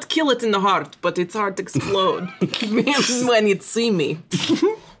 Did not kill it in the heart, but its heart explode when it see me.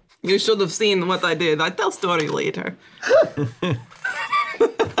 You should have seen what I did. I tell story later.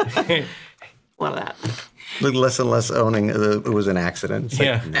 What of that? Look less and less owning it was an accident. It's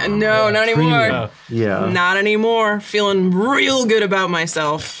like, No, not anymore. Yeah. Not anymore. Feeling real good about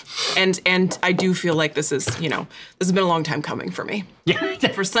myself. And I do feel like this has been a long time coming for me. Yeah.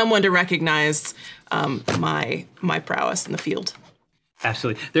 For someone to recognize my prowess in the field.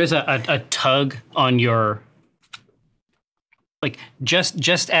 Absolutely. There's a tug on your, like,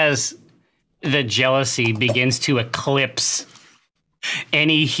 just as the jealousy begins to eclipse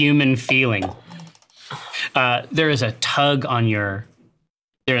any human feeling, there is a tug on your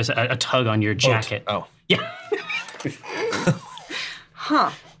There is a tug on your jacket. Oh. Yeah.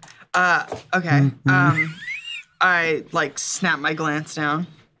 Okay. I like snap my glance down.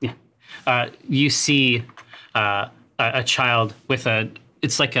 Yeah. You see a child with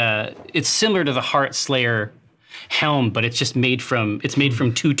it's similar to the Heart Slayer helm, but it's just made from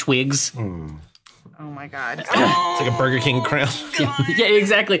 2 twigs. Oh my god. It's like a Burger King crown. Yeah,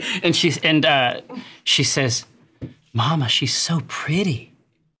 exactly. And she says, "Mama, she's so pretty."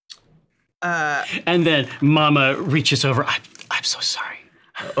 And then Mama reaches over. I'm so sorry.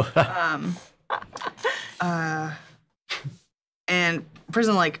 And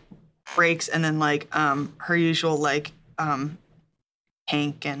Prism like breaks, and then like her usual like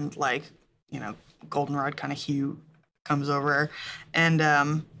pink and like goldenrod kind of hue comes over her,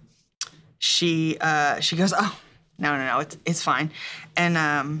 and she goes, "Oh, no, it's fine,"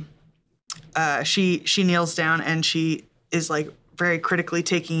 and she kneels down, and she is like very critically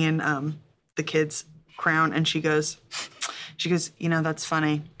taking in the kid's crown, and she goes, "That's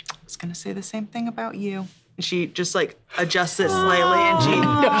funny. I was gonna say the same thing about you." And she just like adjusts it slightly, and she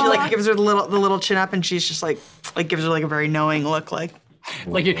like gives her the little chin up, and she's just like gives her like a very knowing look, like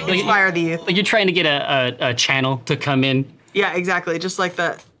inspire the youth. Like you're trying to get a channel to come in. Yeah, exactly. Just like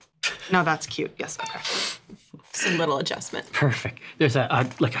the. No, that's cute. Yes, okay. Some little adjustment. Perfect. There's a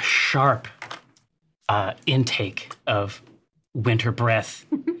sharp intake of winter breath,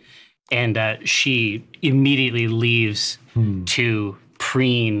 and she immediately leaves to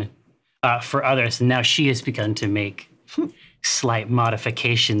preen for others. And now she has begun to make slight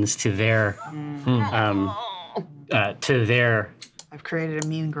modifications to their I've created a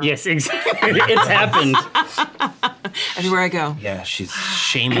mean girl. Yes, exactly. It's happened. Everywhere I go. Yeah, she's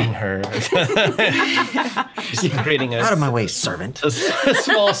shaming her. She's creating Out of my way, servant. a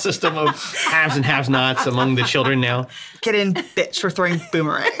small system of haves and have-nots among the children now. Get in, bitch, for throwing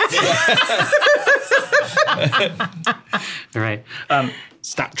boomerangs. All right.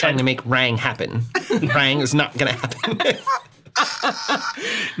 Stop trying to make Rang happen. Rang is not going to happen.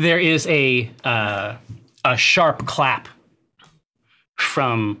 There is a sharp clap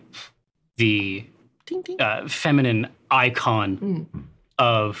from the feminine icon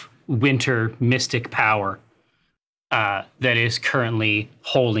of winter mystic power that is currently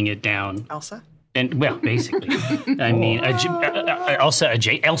holding it down. Elsa? And well, basically, I mean, Elsa,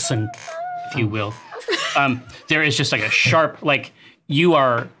 Elson, if you will. There is just like a sharp, like you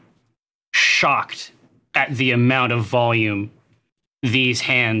are shocked at the amount of volume these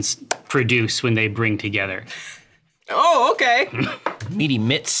hands produce when they bring together. Oh, okay. Meaty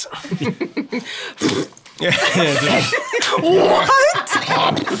mitts. What?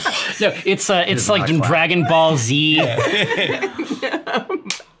 No, it's like in Dragon Ball Z.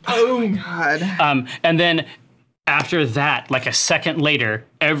 Oh, God. And then after that, like a second later,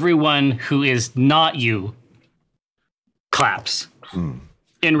 everyone who is not you claps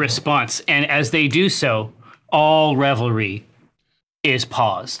in response. And as they do so, all revelry is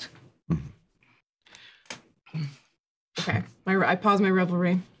paused. Okay. I pause my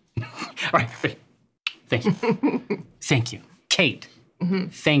revelry. All right. Thank you. Thank you. Kate,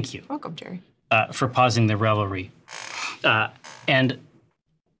 thank you Welcome, Jerry. for pausing the revelry. And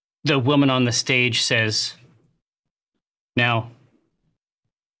the woman on the stage says, "Now,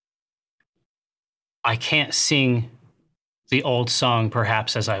 I can't sing the old song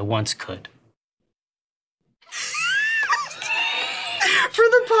perhaps as I once could." For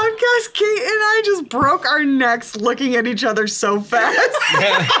the podcast, Kate and I just broke our necks looking at each other so fast.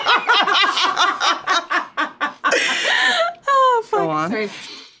 Oh, fuck. Go on. Sorry.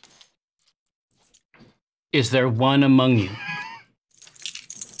 Is there one among you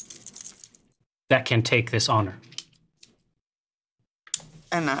that can take this honor?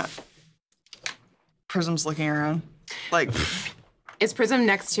 And Prism's looking around. Like, Is Prism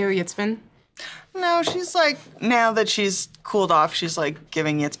next to Yitzbin? no, she's like, now that she's cooled off, she's like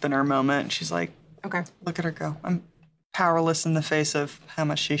giving Yitzbin her moment. She's like, Okay. look at her go. I'm powerless in the face of how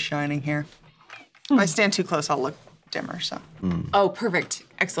much she's shining here. If I stand too close, I'll look dimmer, so. Oh, perfect.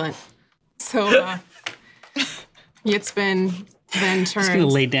 Excellent. So Yitzbin then turns. Just gonna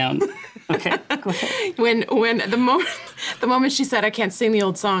lay down. Okay, go ahead. When the moment she said I can't sing the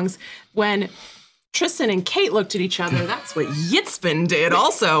old songs, when Tristan and Kate looked at each other, that's what Yitzbin did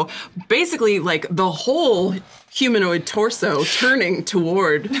also. Basically, like the whole humanoid torso turning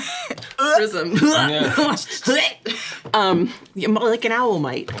toward Prism. Like an owl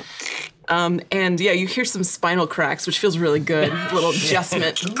might. And yeah, you hear some spinal cracks, which feels really good. A little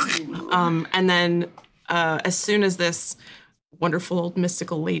adjustment. And then as soon as this wonderful old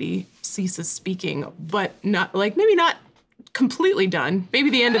mystical lady ceases speaking, but not like maybe not completely done. Maybe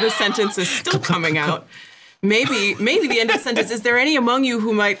the end of the sentence is still coming out. Maybe the end of the sentence, is there any among you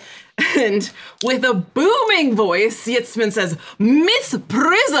who might... And with a booming voice, Yitzman says, Miss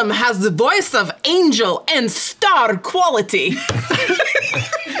Prism has the voice of angel and star quality.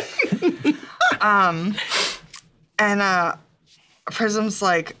 Prism's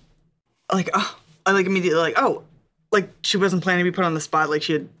like immediately like she wasn't planning to be put on the spot. Like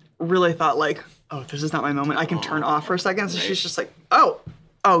she had really thought like, oh, this is not my moment. I can turn off for a second. So she's just like, oh,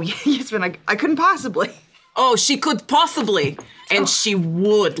 Yitzman, I couldn't possibly. Oh, she could possibly, and she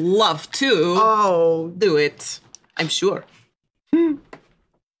would love to do it, I'm sure.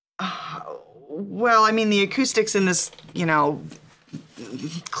 Well, I mean, the acoustics in this,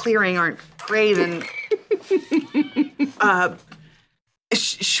 clearing aren't great, and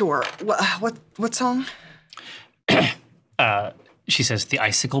sure. What song? She says, the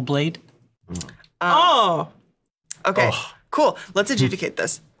icicle blade. Okay, cool. Let's adjudicate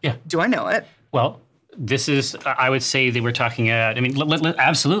this. Yeah. Do I know it? Well, this is, I would say they were talking about,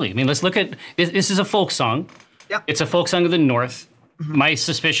 absolutely. I mean, let's look at, this is a folk song. Yep. It's a folk song of the North. Mm-hmm. My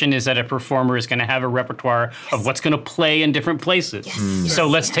suspicion is that a performer is going to have a repertoire of what's going to play in different places. Yes. So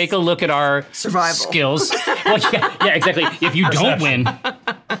let's take a look at our skills. Well, yeah, exactly. If you don't win.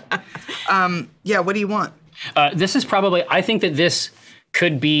 What do you want? This is probably, I think that this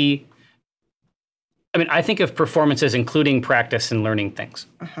could be, I think of performances including practice and learning things.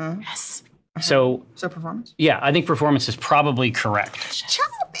 Yes. So performance? Yeah, I think performance is probably correct.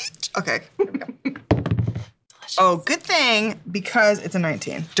 Okay. Here we go. Oh, good thing, because it's a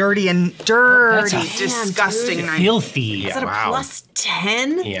 19. Dirty, disgusting 19. Filthy. Is that a plus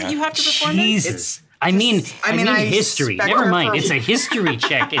 10 that you have to perform Jesus. I mean history. Never mind. It's a history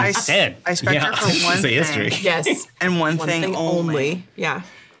check instead. I spec her for one thing. History. Yes. And one thing only. Yeah.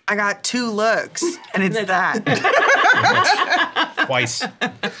 I got 2 looks, and it's that. Twice.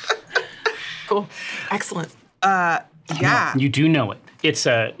 Cool. Excellent. Yeah. You do know it. It's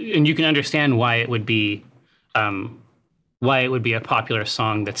and you can understand why it would be a popular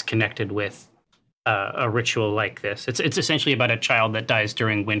song that's connected with a ritual like this. It's essentially about a child that dies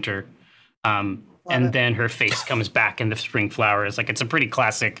during winter, and then her face comes back in the spring flowers. Like, it's a pretty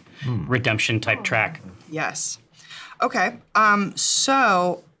classic redemption type track. Yes. Okay.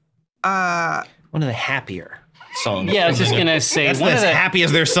 So. One of the happier songs. Yeah, I was just gonna say That's one as of the happy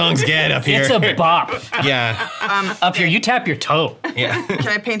as their songs get up here. It's a bop. Yeah. Up here, you tap your toe. Yeah. Can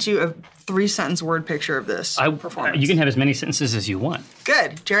I paint you a 3-sentence word picture of this performance? You can have as many sentences as you want.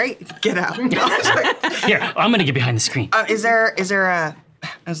 Good, Jerry. Get out. Here, I'm gonna get behind the screen. Is there a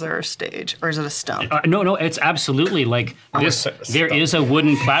stage, or is it a stump? No, it's absolutely like this. There is a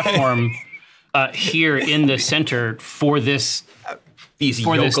wooden platform here in the center for this. These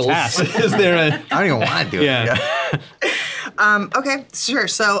for yokels. This task. Is there a? I don't even want to do it. Yeah. Okay, sure.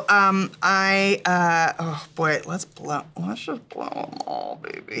 So, oh boy, let's just blow them all,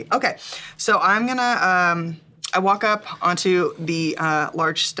 baby. Okay, so I'm gonna, I walk up onto the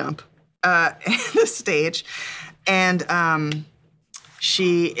large stump in the stage, and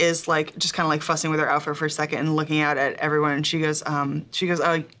she is like just kind of like fussing with her outfit for a second and looking out at everyone, and she goes, oh,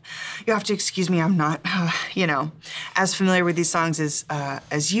 you have to excuse me, I'm not, as familiar with these songs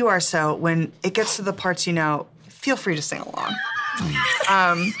as you are. So when it gets to the parts feel free to sing along.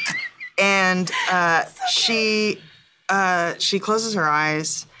 She closes her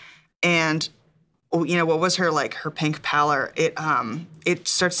eyes, and what was her pink pallor, it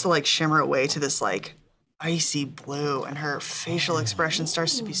starts to like shimmer away to this like icy blue, and her facial expression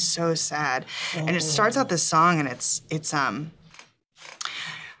starts to be so sad. And it starts out this song, and it's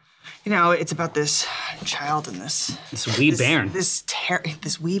about this child and this wee bairn. This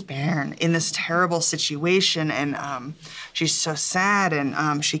wee bairn in this terrible situation, and she's so sad,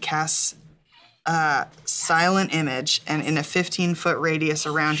 and she casts silent image, and in a 15-foot radius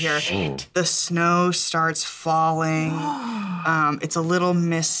around here, the snow starts falling. It's a little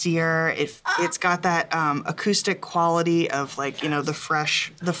mistier. It's got that acoustic quality of the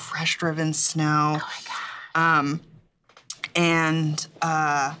fresh driven snow. Oh my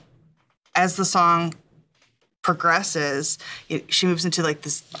God. As the song progresses, she moves into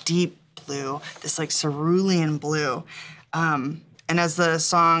this deep blue, this cerulean blue. And as the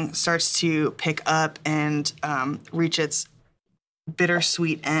song starts to pick up and reach its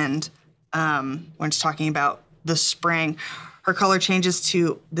bittersweet end, when it's talking about the spring, her color changes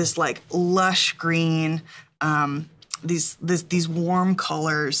to this lush green, these warm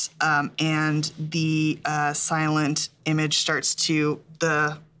colors, and the silent image starts to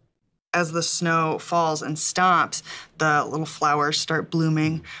as the snow falls and stops, the little flowers start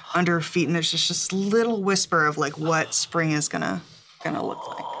blooming under her feet, and there's just this little whisper of like what spring is gonna look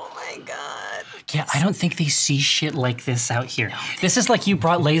like. Oh my god. Yeah, I don't think they see shit like this out here. This is like you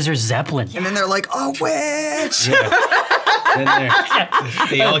brought Laser Zeppelin. And then they're like, "Oh, witch!" And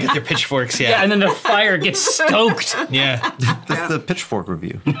they all get their pitchforks, Yeah, and then the fire gets stoked. Yeah. That's the pitchfork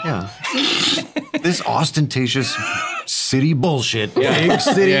review. Yeah. This ostentatious city bullshit. Big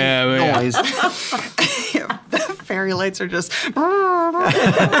city noise. The fairy lights are just.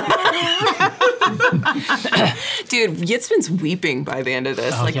 Dude, Yitzman's weeping by the end of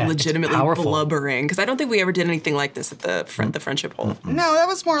this, like yeah, it's legitimately powerful. blubbering, because I don't think we ever did anything like this at the friendship hole. No, that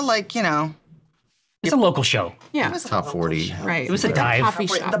was more like, you know. It's a local show. Yeah, Top 40. right. It was a dive. Coffee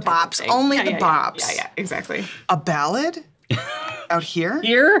shop. The type of bops. thing. Only Yeah, the yeah, bops. Yeah, exactly. A ballad? Out here?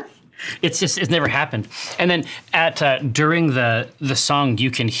 Here? It's never happened. And then at during the song,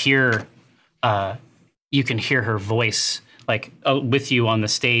 you can hear her voice like with you on the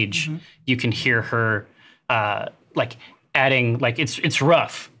stage. Mm-hmm. You can hear her like adding like it's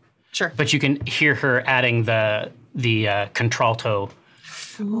rough. Sure. But you can hear her adding the contralto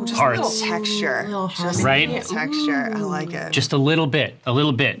Just parts. a little texture. Just Right? a little texture. I like it. Just a little bit.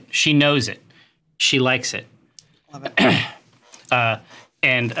 She knows it. She likes it. Love it.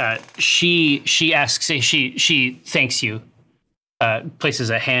 And she asks, she thanks you, places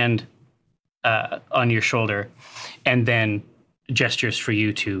a hand on your shoulder, and then gestures for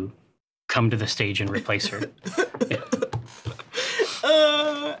you to come to the stage and replace her.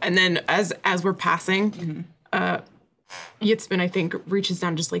 And then as we're passing, Yitzman, I think, reaches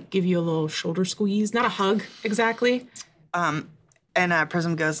down, just like give you a little shoulder squeeze, not a hug exactly. And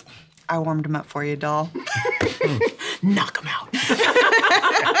Prism goes, "I warmed him up for you, doll." Knock him out.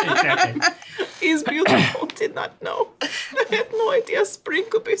 Exactly. He's beautiful. Did not know. I had no idea spring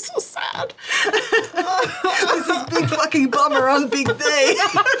could be so sad. This is big fucking bummer on big day.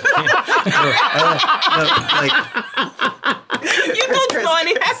 You don't know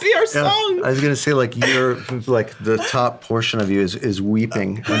any happier song. I was gonna say like you're like the top portion of you is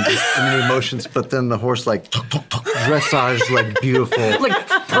weeping and the emotions, but then the horse like dressage like beautiful Like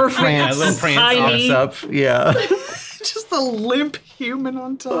perfect. prance, little prance tiny. pops up. Yeah. Just a limp human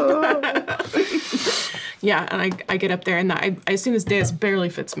on top. Yeah, and I get up there, and I assume this dais barely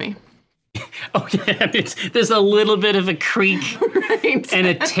fits me. Oh yeah, there's a little bit of a creak Right. and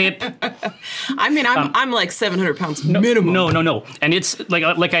a tip. I mean, I'm like 700 pounds minimum. No. And it's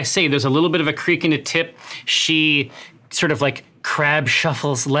like I say, there's a little bit of a creak and a tip. She sort of like crab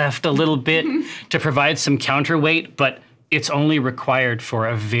shuffles left a little bit to provide some counterweight, but it's only required for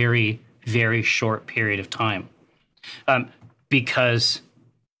a very, very short period of time. Because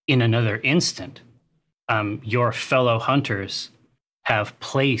in another instant, your fellow hunters have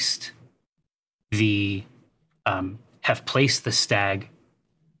placed the stag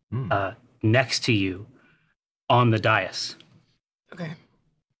next to you on the dais. Okay.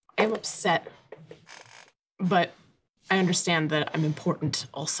 I am upset, but I understand that I'm important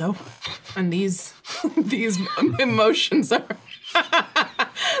also, and these emotions are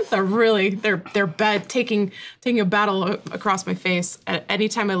they're bad. Taking a battle across my face.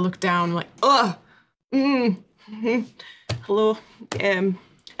 Anytime I look down, I'm like, ugh. Hello.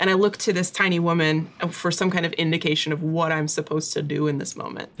 And I look to this tiny woman for some kind of indication of what I'm supposed to do in this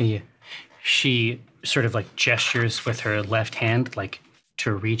moment. Yeah. She sort of like gestures with her left hand, like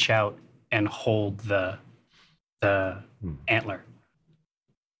to reach out and hold the antler.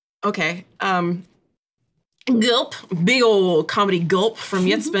 Okay. Gulp. Big old comedy gulp from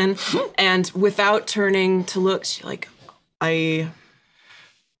Yitzman. And without turning to look, she's like, I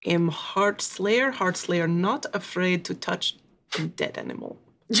am Heartslayer, not afraid to touch a dead animal.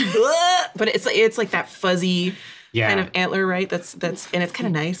 But it's like that fuzzy kind of antler, right? That's and it's kind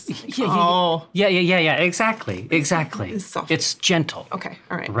of nice. Yeah. Exactly. It's soft. It's gentle. Okay.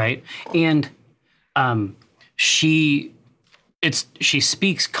 All right. Right. And she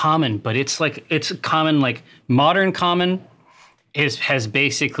speaks common, but it's common, like modern common has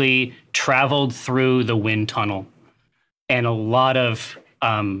basically traveled through the wind tunnel, and a lot of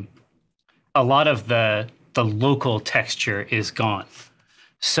the local texture is gone.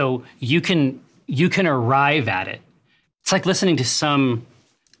 So you can arrive at it. It's like listening to some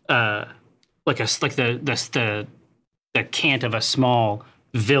like the cant of a small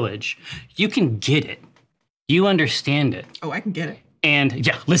village. You can get it. You understand it. Oh, I can get it. And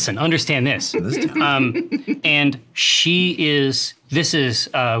yeah, listen, understand this. And this is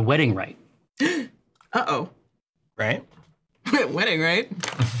wedding rite. Uh-oh. Right? Wedding, right?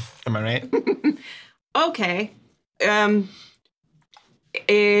 Am I right? Okay.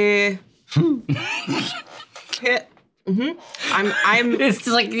 I'm It's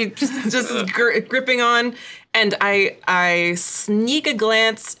like you just gripping on, and I sneak a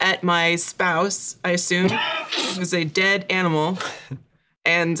glance at my spouse, I assume, who's a dead animal,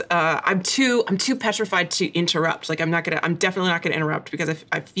 and I'm too petrified to interrupt. Like I'm definitely not gonna interrupt because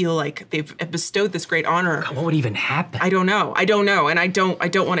I feel like they've bestowed this great honor. What would even happen? I don't know, and I don't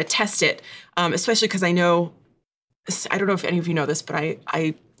want to test it, especially because I don't know if any of you know this, but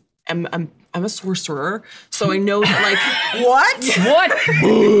I'm a sorcerer, so I know that, like, What? What?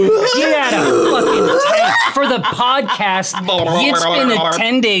 Get out of fucking tent. For the podcast, Yitzbin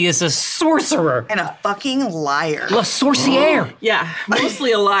Attende is a sorcerer. And a fucking liar. La sorcière. yeah,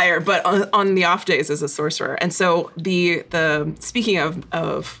 mostly a liar, but on the off days is a sorcerer. And so the speaking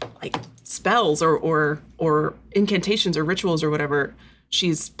of like spells or incantations or rituals or whatever,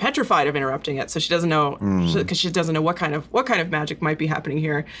 she's petrified of interrupting it, so she doesn't know because she doesn't know what kind of magic might be happening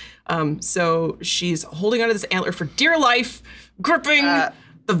here. So she's holding onto this antler for dear life, gripping.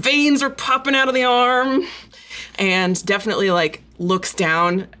 The veins are popping out of the arm, and definitely like looks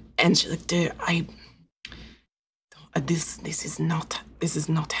down, and she's like, "Dude, this is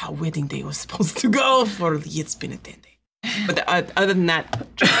not how wedding day was supposed to go for the Yitzbin Attende." But other than that,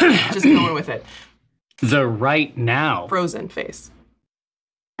 just going with it. The right now. Frozen face.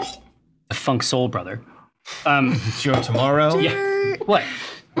 The Funk Soul Brother. Joe tomorrow. Yeah. What?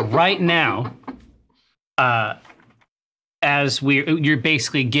 Right now, as you're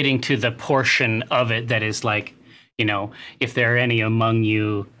basically getting to the portion of it that is like, you know, if there are any among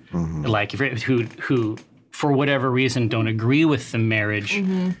you, like who for whatever reason don't agree with the marriage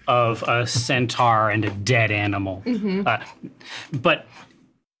of a centaur and a dead animal, but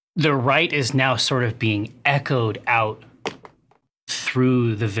the rite is now sort of being echoed out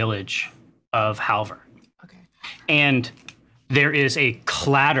through the village of Halver. Okay. And there is a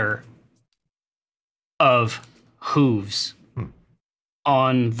clatter of hooves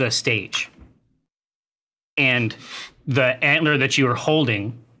on the stage. And the antler that you are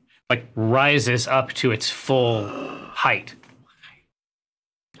holding like rises up to its full height.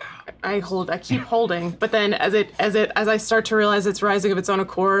 I keep holding, but then as I start to realize it's rising of its own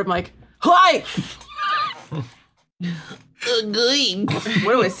accord, I'm like, hi!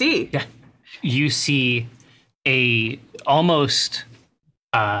 What do I see? Yeah. You see a almost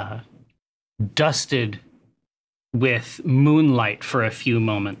dusted with moonlight for a few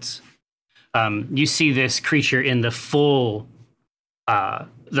moments. You see this creature in the full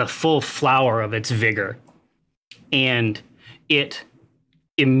flower of its vigor, and it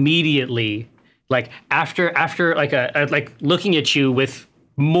immediately, like after like looking at you with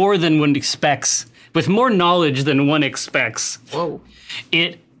more than one expects, with more knowledge than one expects. Whoa.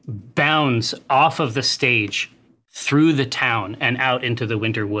 It bounds off of the stage through the town and out into the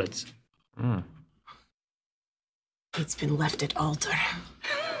winter woods. It's been left at altar.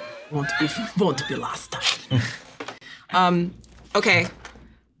 Won't be lost. Okay.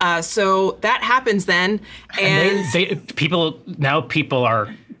 So that happens then, and people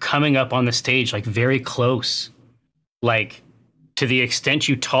are coming up on the stage like very close, like to the extent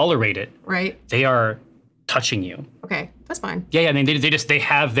you tolerate it. Right. They are touching you. Okay, that's fine. Yeah. I mean,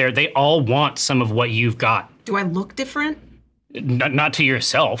 they all want some of what you've got. Do I look different? Not to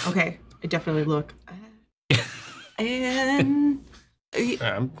yourself. Okay, I definitely look. And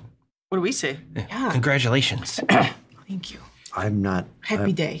What do we see? yeah, Congratulations. thank you. I'm not.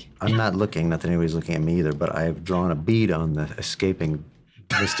 Happy day. I'm not looking. Not that anybody's looking at me either. But I've drawn a bead on the escaping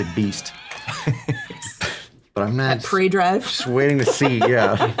mystic beast. But I'm not. Prey drive. Just waiting to see.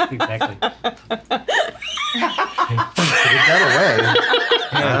 Yeah. Exactly. It got away.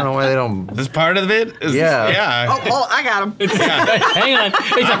 I don't know why they don't. This part of it is Yeah. Oh, I got him. Hang on.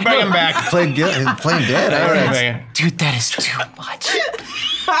 It's I'm bringing him back. Playing dead. All I right, guess. man. Dude, that is too much.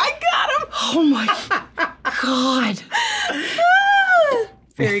 I got him. Oh my God.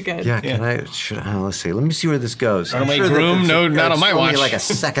 Very good. Yeah, can I? Let's see. Let me see where this goes. Runaway groom? No, not on my only watch. like a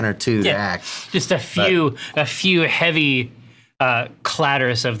second or two to act. Just a few heavy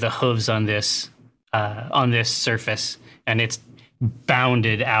clatters of the hooves on this surface, and it's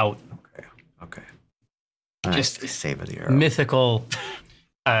bounded out. Okay. All right, Just save it here. Mythical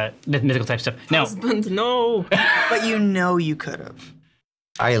type stuff. Now, Husband, no. But you know you could have.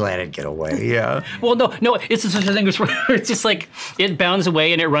 I let it get away. Yeah. well, no, it's such a thing where it's just like it bounds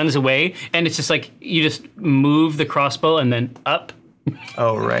away and it runs away, and it's just like you just move the crossbow and then up.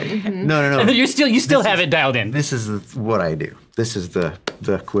 Oh right. No. And then you still have it dialed in. This is what I do. This is the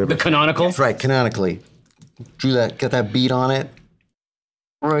quiver. The canonical. That's right. Canonically, got that bead on it,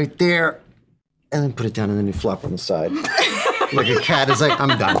 right there, and then put it down, and then you flop on the side. Like a cat is like,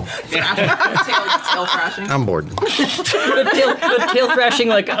 I'm done. tail thrashing. I'm bored. the tail thrashing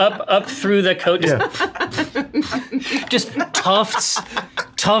like up through the coat. Just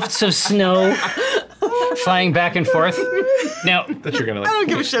tufts of snow flying back and forth. Now That you're gonna like I don't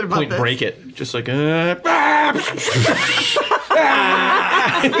give a shit about point this. break it. Just like And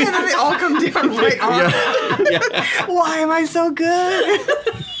then they all come down right on. Why am I so good?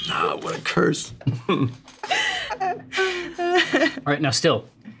 Oh, what a curse. All right, now still,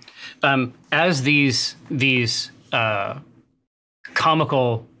 as these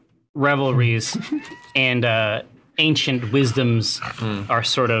comical revelries and ancient wisdoms are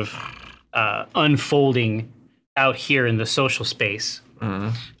sort of unfolding out here in the social space,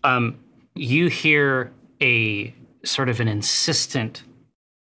 you hear a sort of an insistent.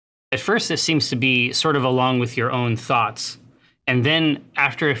 At first, this seems to be sort of along with your own thoughts. And then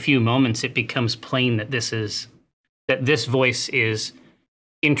after a few moments, it becomes plain that this voice is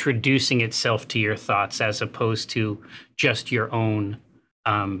introducing itself to your thoughts as opposed to just your own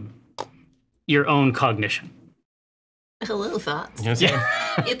cognition. Hello, thoughts. yeah.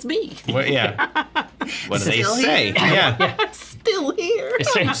 It's me. What, yeah. What do they Still say? here. Yeah. Still here.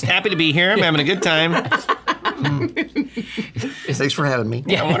 Just happy to be here. I'm having a good time. Thanks for having me.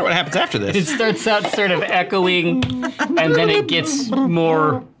 I wonder what happens after It this. starts out sort of echoing, and then it gets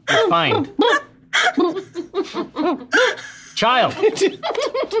more refined. Child.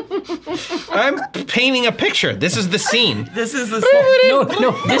 I'm painting a picture. This is the scene. This is the No.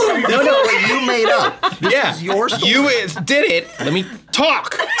 What you made up. Yeah. is your story. You did it. Let me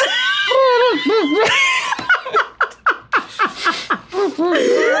talk.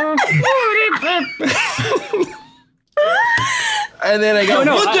 And then I go,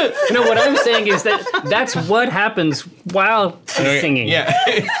 No, what the? no, what I'm saying is that's what happens while he's singing. Yeah.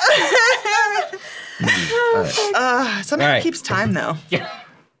 something All right. keeps time though. Yeah.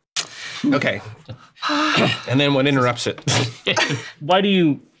 Okay. And then what interrupts it? Why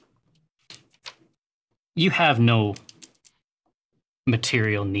do you have no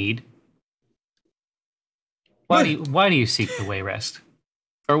material need? Why do you seek the way rest?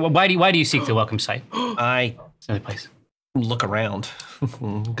 Or why do you seek the welcome sight? I It's another place. look around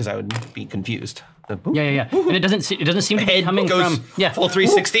because I would be confused. Yeah. And it doesn't seem to be Head coming goes from full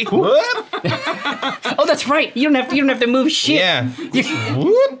 360. Oh, that's right. You don't have to move shit. Yeah.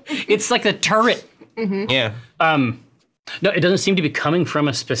 It's like the turret. Yeah. No, it doesn't seem to be coming from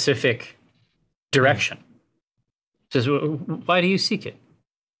a specific direction. It says, why do you seek it?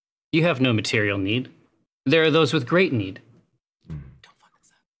 You have no material need. There are those with great need.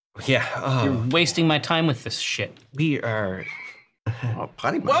 Yeah. You're Oh, wasting my time with this shit. we are. Oh,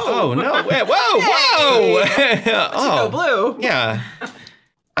 potty mouth. Oh no! Wait, whoa! Oh, Oh, blue. yeah.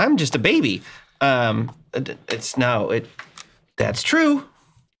 I'm just a baby. It's no. That's true.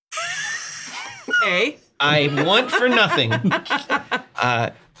 A. I want for nothing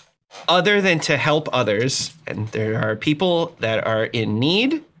other than to help others. And there are people that are in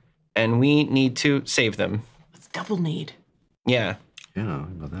need, and we need to save them. It's double need. Yeah, Yeah, how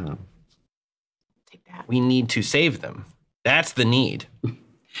about that? Take that. we need to save them. That's the need.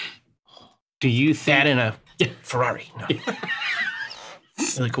 Do you That think? in a Ferrari. No.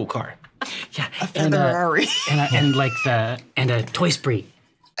 Really cool car. Yeah, Ferrari. and a Toy Spree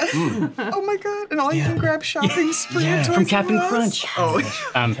Oh my god! And all you can grab shopping spree at from Toys Captain R Us? Crunch. Oh,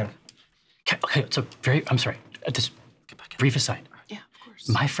 Okay, so I'm sorry. Just brief aside. Yeah, of course.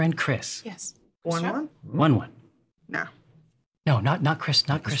 My friend Chris Yes. one. won. No. No, not Chris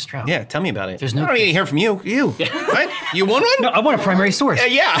Stroud. Yeah, tell me about it. There's no- I don't need to hear from you. You. What? You won one? No, I want a primary source.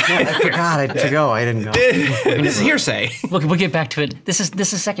 Yeah. I forgot to go. I didn't go. This is hearsay. We'll get back to it. This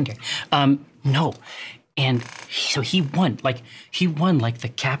is secondary. No, and so he won like the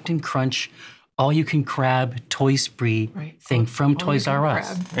Captain Crunch, all you can crab Toy Spree thing from Toys R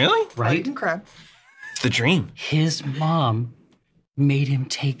Us. Really? Right? Eating crab. It's the dream. His mom made him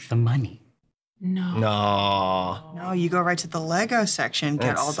take the money. No. No. No, you go right to the Lego section, get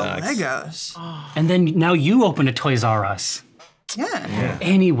That all sucks. the Legos. And then now you open a Toys R Us. Yeah.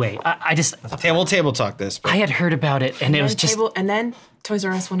 Anyway, I just We'll table talk this. But I had heard about it and it was just And then Toys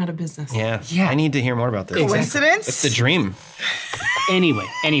R Us went out of business. yeah. Yeah. I need to hear more about this. Coincidence? It's the dream. anyway.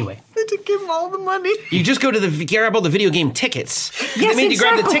 They did give him all the money. You just go to grab all the video game tickets. They made you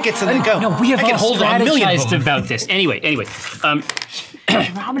grab the tickets and then go. No, we have I can all hold a million of strategized them. about this. Anyway.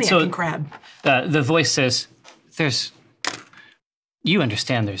 How many So- I can crab? The voice says, you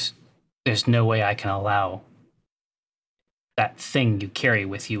understand there's no way I can allow that thing you carry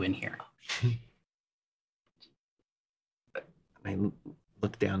with you in here. I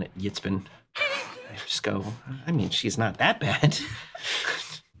look down at Yitzbin just go, I mean, she's not that bad.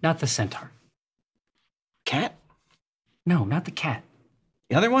 Not the centaur. Cat? No, not the cat.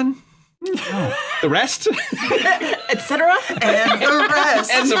 The other one? No. The rest? Etc. And the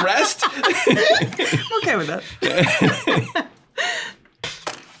rest. And the rest? Okay with that.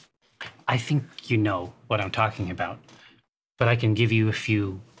 I think you know what I'm talking about, but I can give you a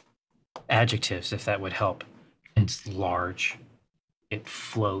few adjectives if that would help. It's large. It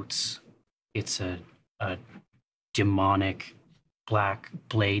floats. It's a demonic black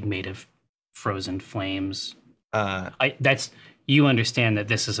blade made of frozen flames. You understand that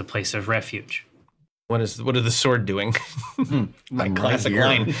this is a place of refuge. What is the sword doing? My I'm classic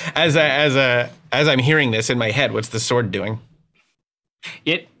right here. line. As I'm hearing this in my head, what's the sword doing?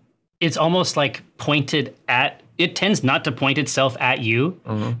 It's almost like pointed at. It tends not to point itself at you,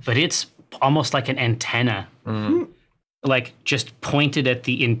 but it's almost like an antenna, like just pointed at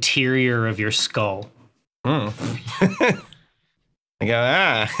the interior of your skull. I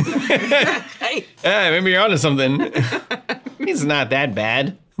go, maybe you're onto something. He's not that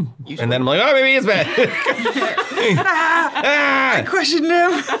bad. And then I'm like, oh, maybe he's bad. I questioned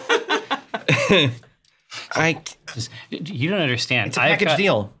him. You don't understand. It's a package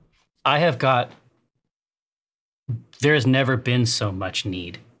deal. I have got. There's never been so much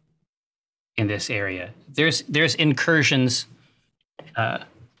need in this area. There's incursions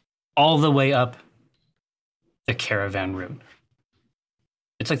all the way up the caravan route.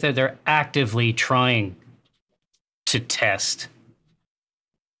 It's like they're actively trying to test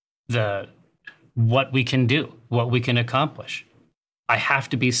what we can do, what we can accomplish. I have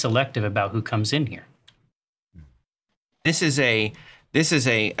to be selective about who comes in here. This is a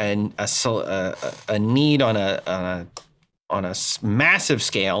need on a massive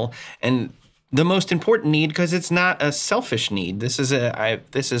scale, and the most important need because it's not a selfish need. This is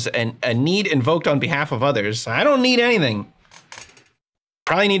a need invoked on behalf of others. I don't need anything.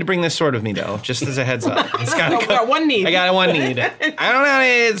 Probably need to bring this sword with me though, just as a heads up. It's got one need. I got one need. I don't know.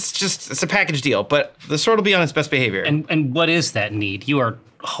 It's a package deal, but the sword will be on its best behavior. And what is that need? You are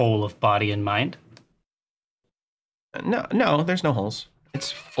whole of body and mind. No, there's no holes.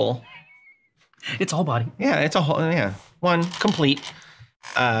 It's full. It's all body. Yeah, it's a whole. Yeah, one complete.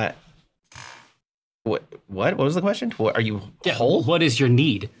 What was the question? What are you whole? What is your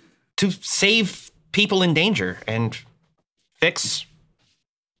need? To save people in danger and fix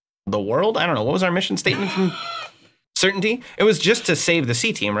the world. I don't know. What was our mission statement from Certainty? It was just to save the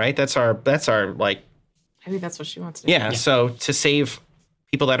C team, right? That's our like. I think that's what she wants to do. Yeah. So to save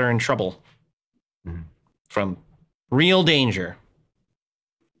people that are in trouble from real danger.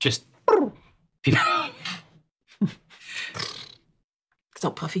 Just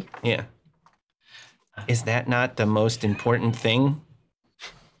So puffy. Yeah. Is that not the most important thing?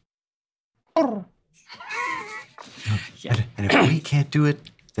 Yeah. And if we can't do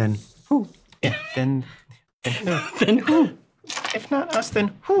it, then who? Yeah. Then who? If not us,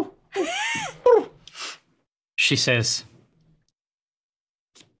 then who? She says,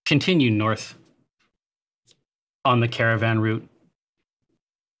 continue north on the caravan route.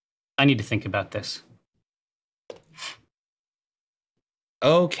 I need to think about this.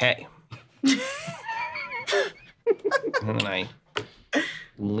 Okay. And then I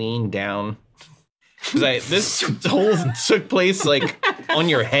lean down. This whole took place like on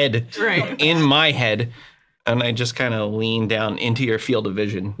your head, Right. in my head, and I just kind of lean down into your field of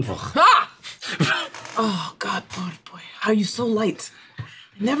vision. Oh God, poor boy, how are you so light? I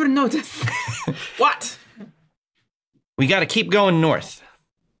never noticed. What? We got to keep going north.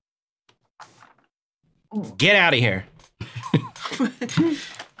 Get out of here.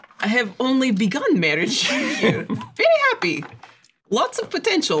 I have only begun marriage here. Very happy. Lots of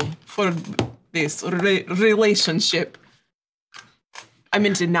potential for this relationship. I'm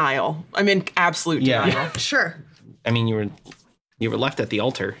in denial. I'm in absolute denial. Sure. I mean, you were left at the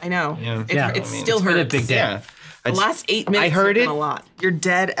altar. I know. Yeah. It still hurts. been a big day. Yeah. The last 8 minutes I heard have been it. a lot. Your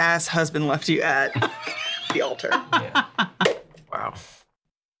dead ass husband left you at the altar. wow.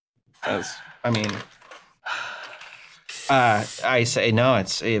 I say no.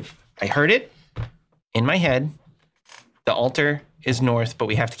 If I heard it in my head, the altar is north, but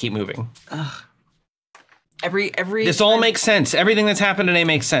we have to keep moving. Every This all makes sense. Everything that's happened today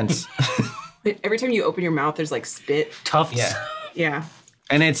makes sense. every time you open your mouth, there's like spit. Tufts. Yeah. Yeah.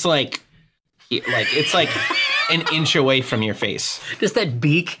 And it's like an inch away from your face. Just that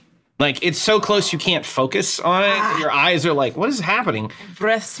beak. Like it's so close you can't focus on it. Your eyes are like, what is happening?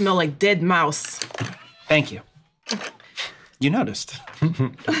 Breath smell like dead mouse. Thank you. You noticed.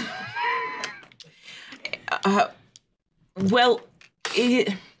 Well,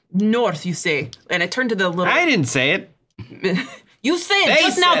 North, you say. And I turn to the little... I didn't say it. You say it They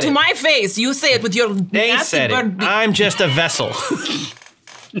just now said to it. my face. You say it with your They nasty said it. bird beak. I'm just a vessel.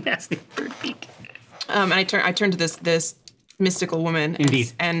 Nasty bird beak. And I turn to this mystical woman.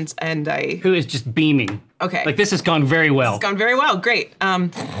 Indeed. And I... Who is just beaming. Okay. Like, this has gone very well. It's gone very well. Great.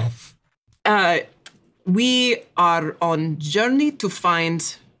 We are on journey to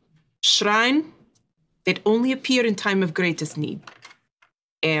find shrine that only appear in time of greatest need.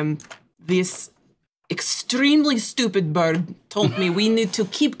 This extremely stupid bird told me we need to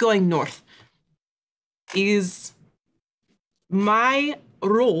keep going north. Is my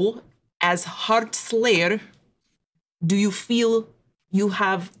role as Heart Slayer, do you feel you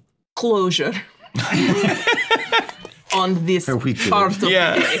have closure on this part of the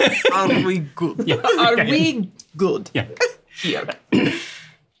day? Are we good? Yeah. Are we good? Yeah. Here.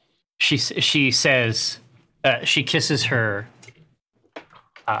 She says, she kisses her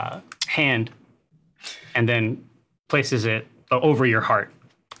hand and then places it over your heart.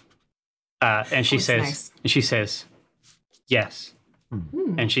 And she says, nice. and she says, yes.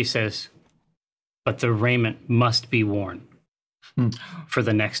 And she says, but the raiment must be worn for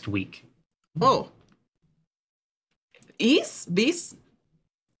the next week. Oh. This?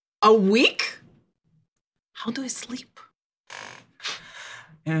 A week? How do I sleep?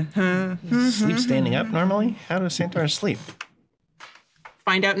 Sleep standing up normally? How does Santar sleep?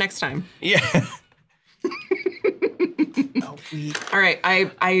 Find out next time. Yeah. All right,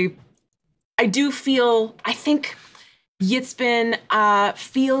 I do feel, I think Yitzbin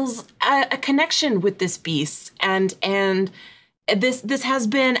feels a connection with this beast, and this has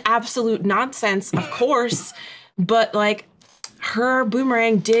been absolute nonsense, of course, but like her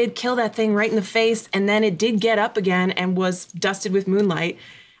boomerang did kill that thing right in the face, and then it did get up again and was dusted with moonlight,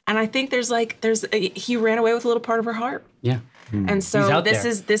 and I think he ran away with a little part of her heart, Yeah. and so this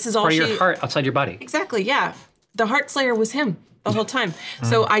is all part she. of your heart outside your body. Exactly, yeah. The Heart Slayer was him the whole time.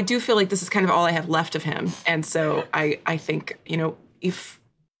 So I do feel like this is kind of all I have left of him. And so I think, if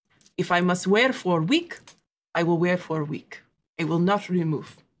I must wear for a week, I will wear for a week. I will not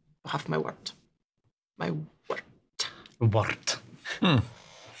remove half my word. My word. Wort.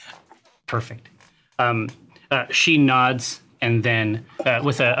 Perfect. She nods, and then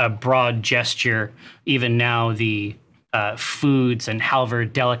with a broad gesture, even now the foods and halver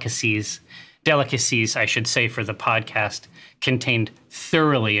delicacies, I should say for the podcast, contained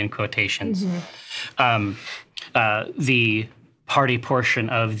thoroughly in quotations. The party portion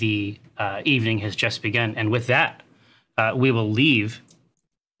of the evening has just begun. And with that, we will leave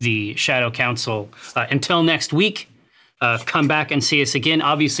the Shadow Council until next week. Come back and see us again,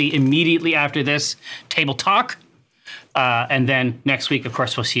 obviously immediately after this table talk. And then next week, of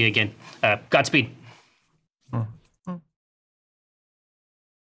course, we'll see you again. Godspeed.